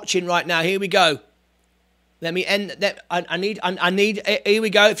 18 watching right now. Here we go. Let me end that. I need, here we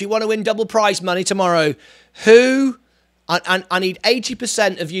go. If you want to win double prize money tomorrow, I need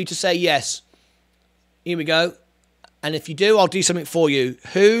 80% of you to say yes. Here we go. And if you do, I'll do something for you.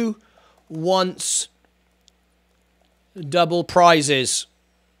 Who wants double prizes?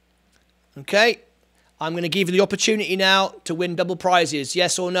 Okay. I'm going to give you the opportunity now to win double prizes.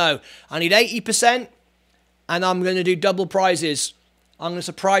 Yes or no? I need 80%. And I'm going to do double prizes. I'm going to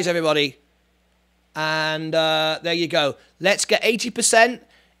surprise everybody. And there you go. Let's get 80%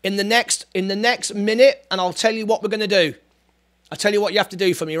 in the next minute. And I'll tell you what we're going to do. I'll tell you what you have to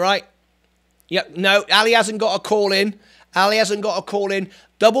do for me, right? Yep. No, Ali hasn't got a call in. Ali hasn't got a call in.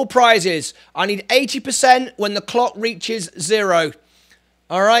 Double prizes. I need 80% when the clock reaches 0.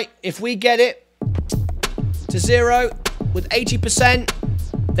 All right. If we get it to 0 with 80%,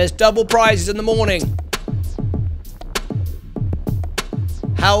 there's double prizes in the morning.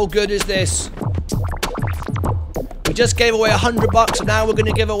 How good is this? We just gave away $100, and now we're going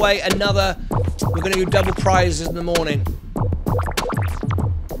to give away another. We're going to do double prizes in the morning.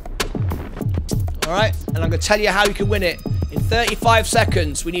 All right, and I'm going to tell you how you can win it in 35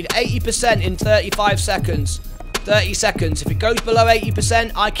 seconds. We need 80% in 35 seconds. 30 seconds. If it goes below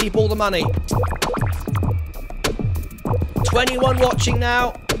 80%, I keep all the money. 21 watching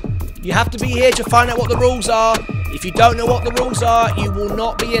now. You have to be here to find out what the rules are. If you don't know what the rules are, you will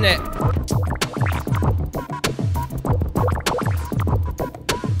not be in it.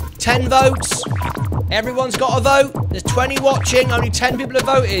 10 votes. Everyone's got a vote. There's 20 watching. Only 10 people have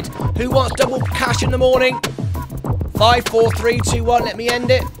voted. Who wants double cash in the morning? 5, 4, 3, 2, 1. Let me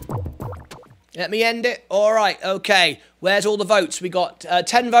end it. Let me end it. All right. Okay. Where's all the votes? We got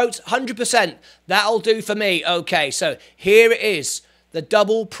 10 votes. 100%. That'll do for me. Okay. So here it is. The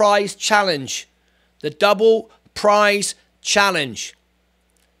double prize challenge. The double prize challenge.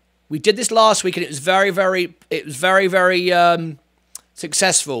 We did this last week and it was very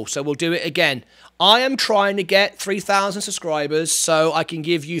successful. So we'll do it again. I am trying to get 3,000 subscribers so I can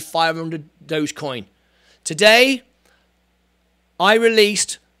give you 500 Dogecoin. Today, I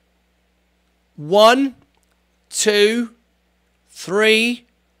released 1, 2, 3,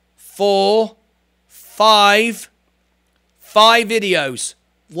 4, 5 videos.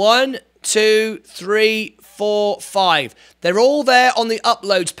 1, 2, 3, 4, 5. They're all there on the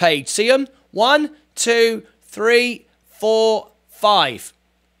uploads page. See them? 1, 2, 3, 4, 5.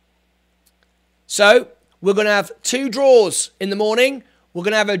 So, we're going to have 2 draws in the morning. We're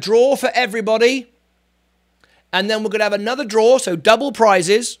going to have a draw for everybody. And then we're going to have another draw, so double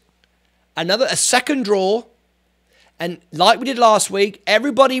prizes. A second draw. And like we did last week,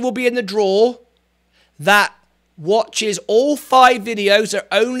 everybody will be in the draw that watches all 5 videos. They're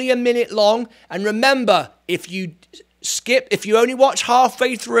only a minute long. And remember, if you only watch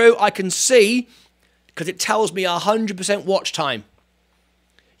halfway through, I can see, because it tells me 100% watch time.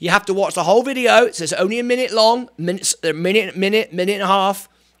 You have to watch the whole video. It says only a minute long, minute and a half,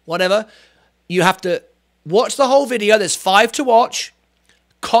 whatever. You have to watch the whole video. There's 5 to watch.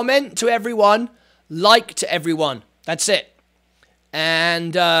 Comment to everyone. Like to everyone. That's it.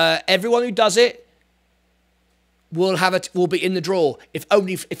 And everyone who does it will be in the draw. If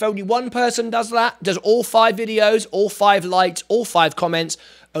only one person does that, does all 5 videos, all 5 likes, all 5 comments,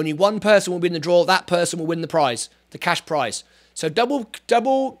 only one person will be in the draw. That person will win the prize, the cash prize. So double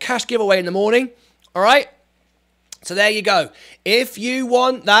cash giveaway in the morning. All right. So there you go. If you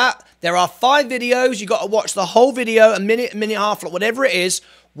want that, there are 5 videos. You got to watch the whole video, a minute and a half, whatever it is.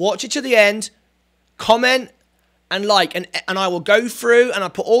 Watch it to the end. Comment and like, and I will go through and I'll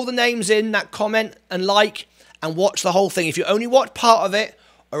put all the names in that comment and like and watch the whole thing. If you only watch part of it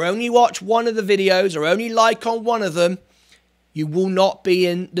or only watch one of the videos or only like on one of them, you will not be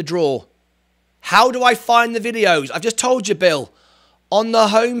in the draw. How do I find the videos? I've just told you, Bill. On the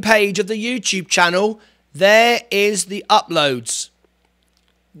home page of the YouTube channel, there is the uploads.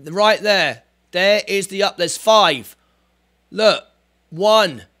 Right there. There is the uploads. There's 5. Look.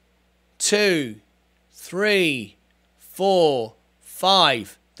 1, 2, 3, 4,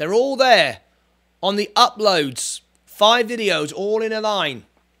 5. They're all there. On the uploads. 5 videos all in a line.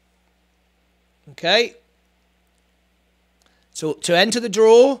 Okay. So to enter the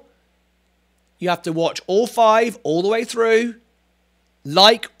draw, you have to watch all 5 all the way through,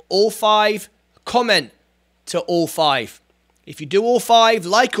 like all 5, comment to all 5. If you do all 5,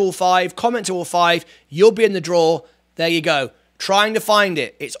 like all 5, comment to all 5, you'll be in the draw. There you go. Trying to find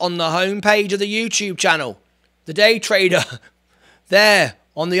it. It's on the home page of the YouTube channel. The Day Trader. There,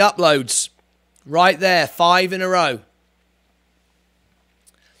 on the uploads. Right there, 5 in a row.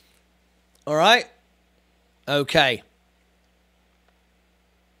 All right? Okay.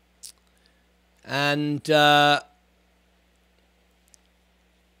 And there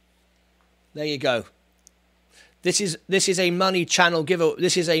you go. This is a money channel giveaway.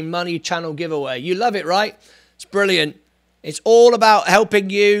 This is a money channel giveaway. You love it, right? It's brilliant. It's all about helping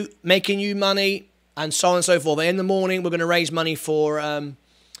you, making you money, and so on and so forth. In the morning, we're going to raise money for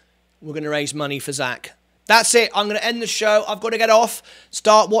Zach. That's it. I'm going to end the show. I've got to get off.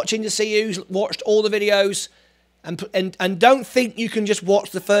 Start watching to see who's watched all the videos. And don't think you can just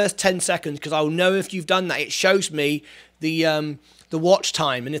watch the first 10 seconds, because I'll know if you've done that. It shows me the watch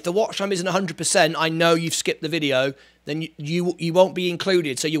time. And if the watch time isn't 100%, I know you've skipped the video. Then you won't be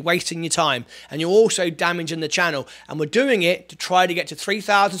included. So you're wasting your time. And you're also damaging the channel. And we're doing it to try to get to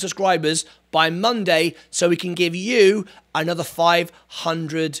 3,000 subscribers by Monday, so we can give you another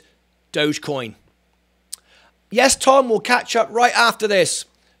 500 Dogecoin. Yes, Tom, we'll catch up right after this.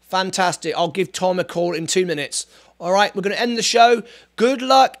 Fantastic. I'll give Tom a call in 2 minutes. All right, we're going to end the show. Good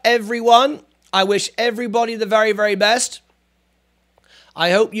luck, everyone. I wish everybody the very, very best.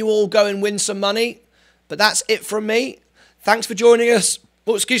 I hope you all go and win some money. But that's it from me. Thanks for joining us.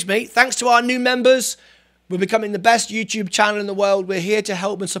 Oh, excuse me. Thanks to our new members. We're becoming the best YouTube channel in the world. We're here to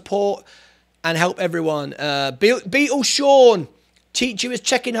help and support and help everyone. Beetle Sean. Teacher is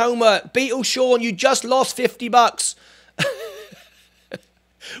checking homework. Beetle Sean, you just lost 50 bucks.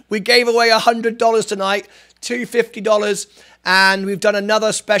 We gave away $100 tonight, $250, and we've done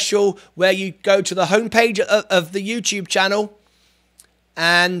another special where you go to the homepage of the YouTube channel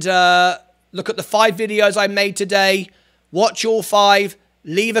and look at the 5 videos I made today. Watch all 5.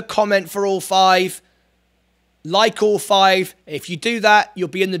 Leave a comment for all 5. Like all 5. If you do that, you'll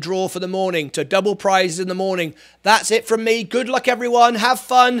be in the draw for the morning. So double prizes in the morning. That's it from me. Good luck, everyone. Have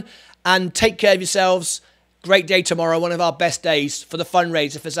fun and take care of yourselves. Great day tomorrow. One of our best days for the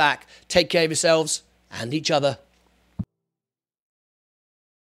fundraiser for Zach. Take care of yourselves and each other.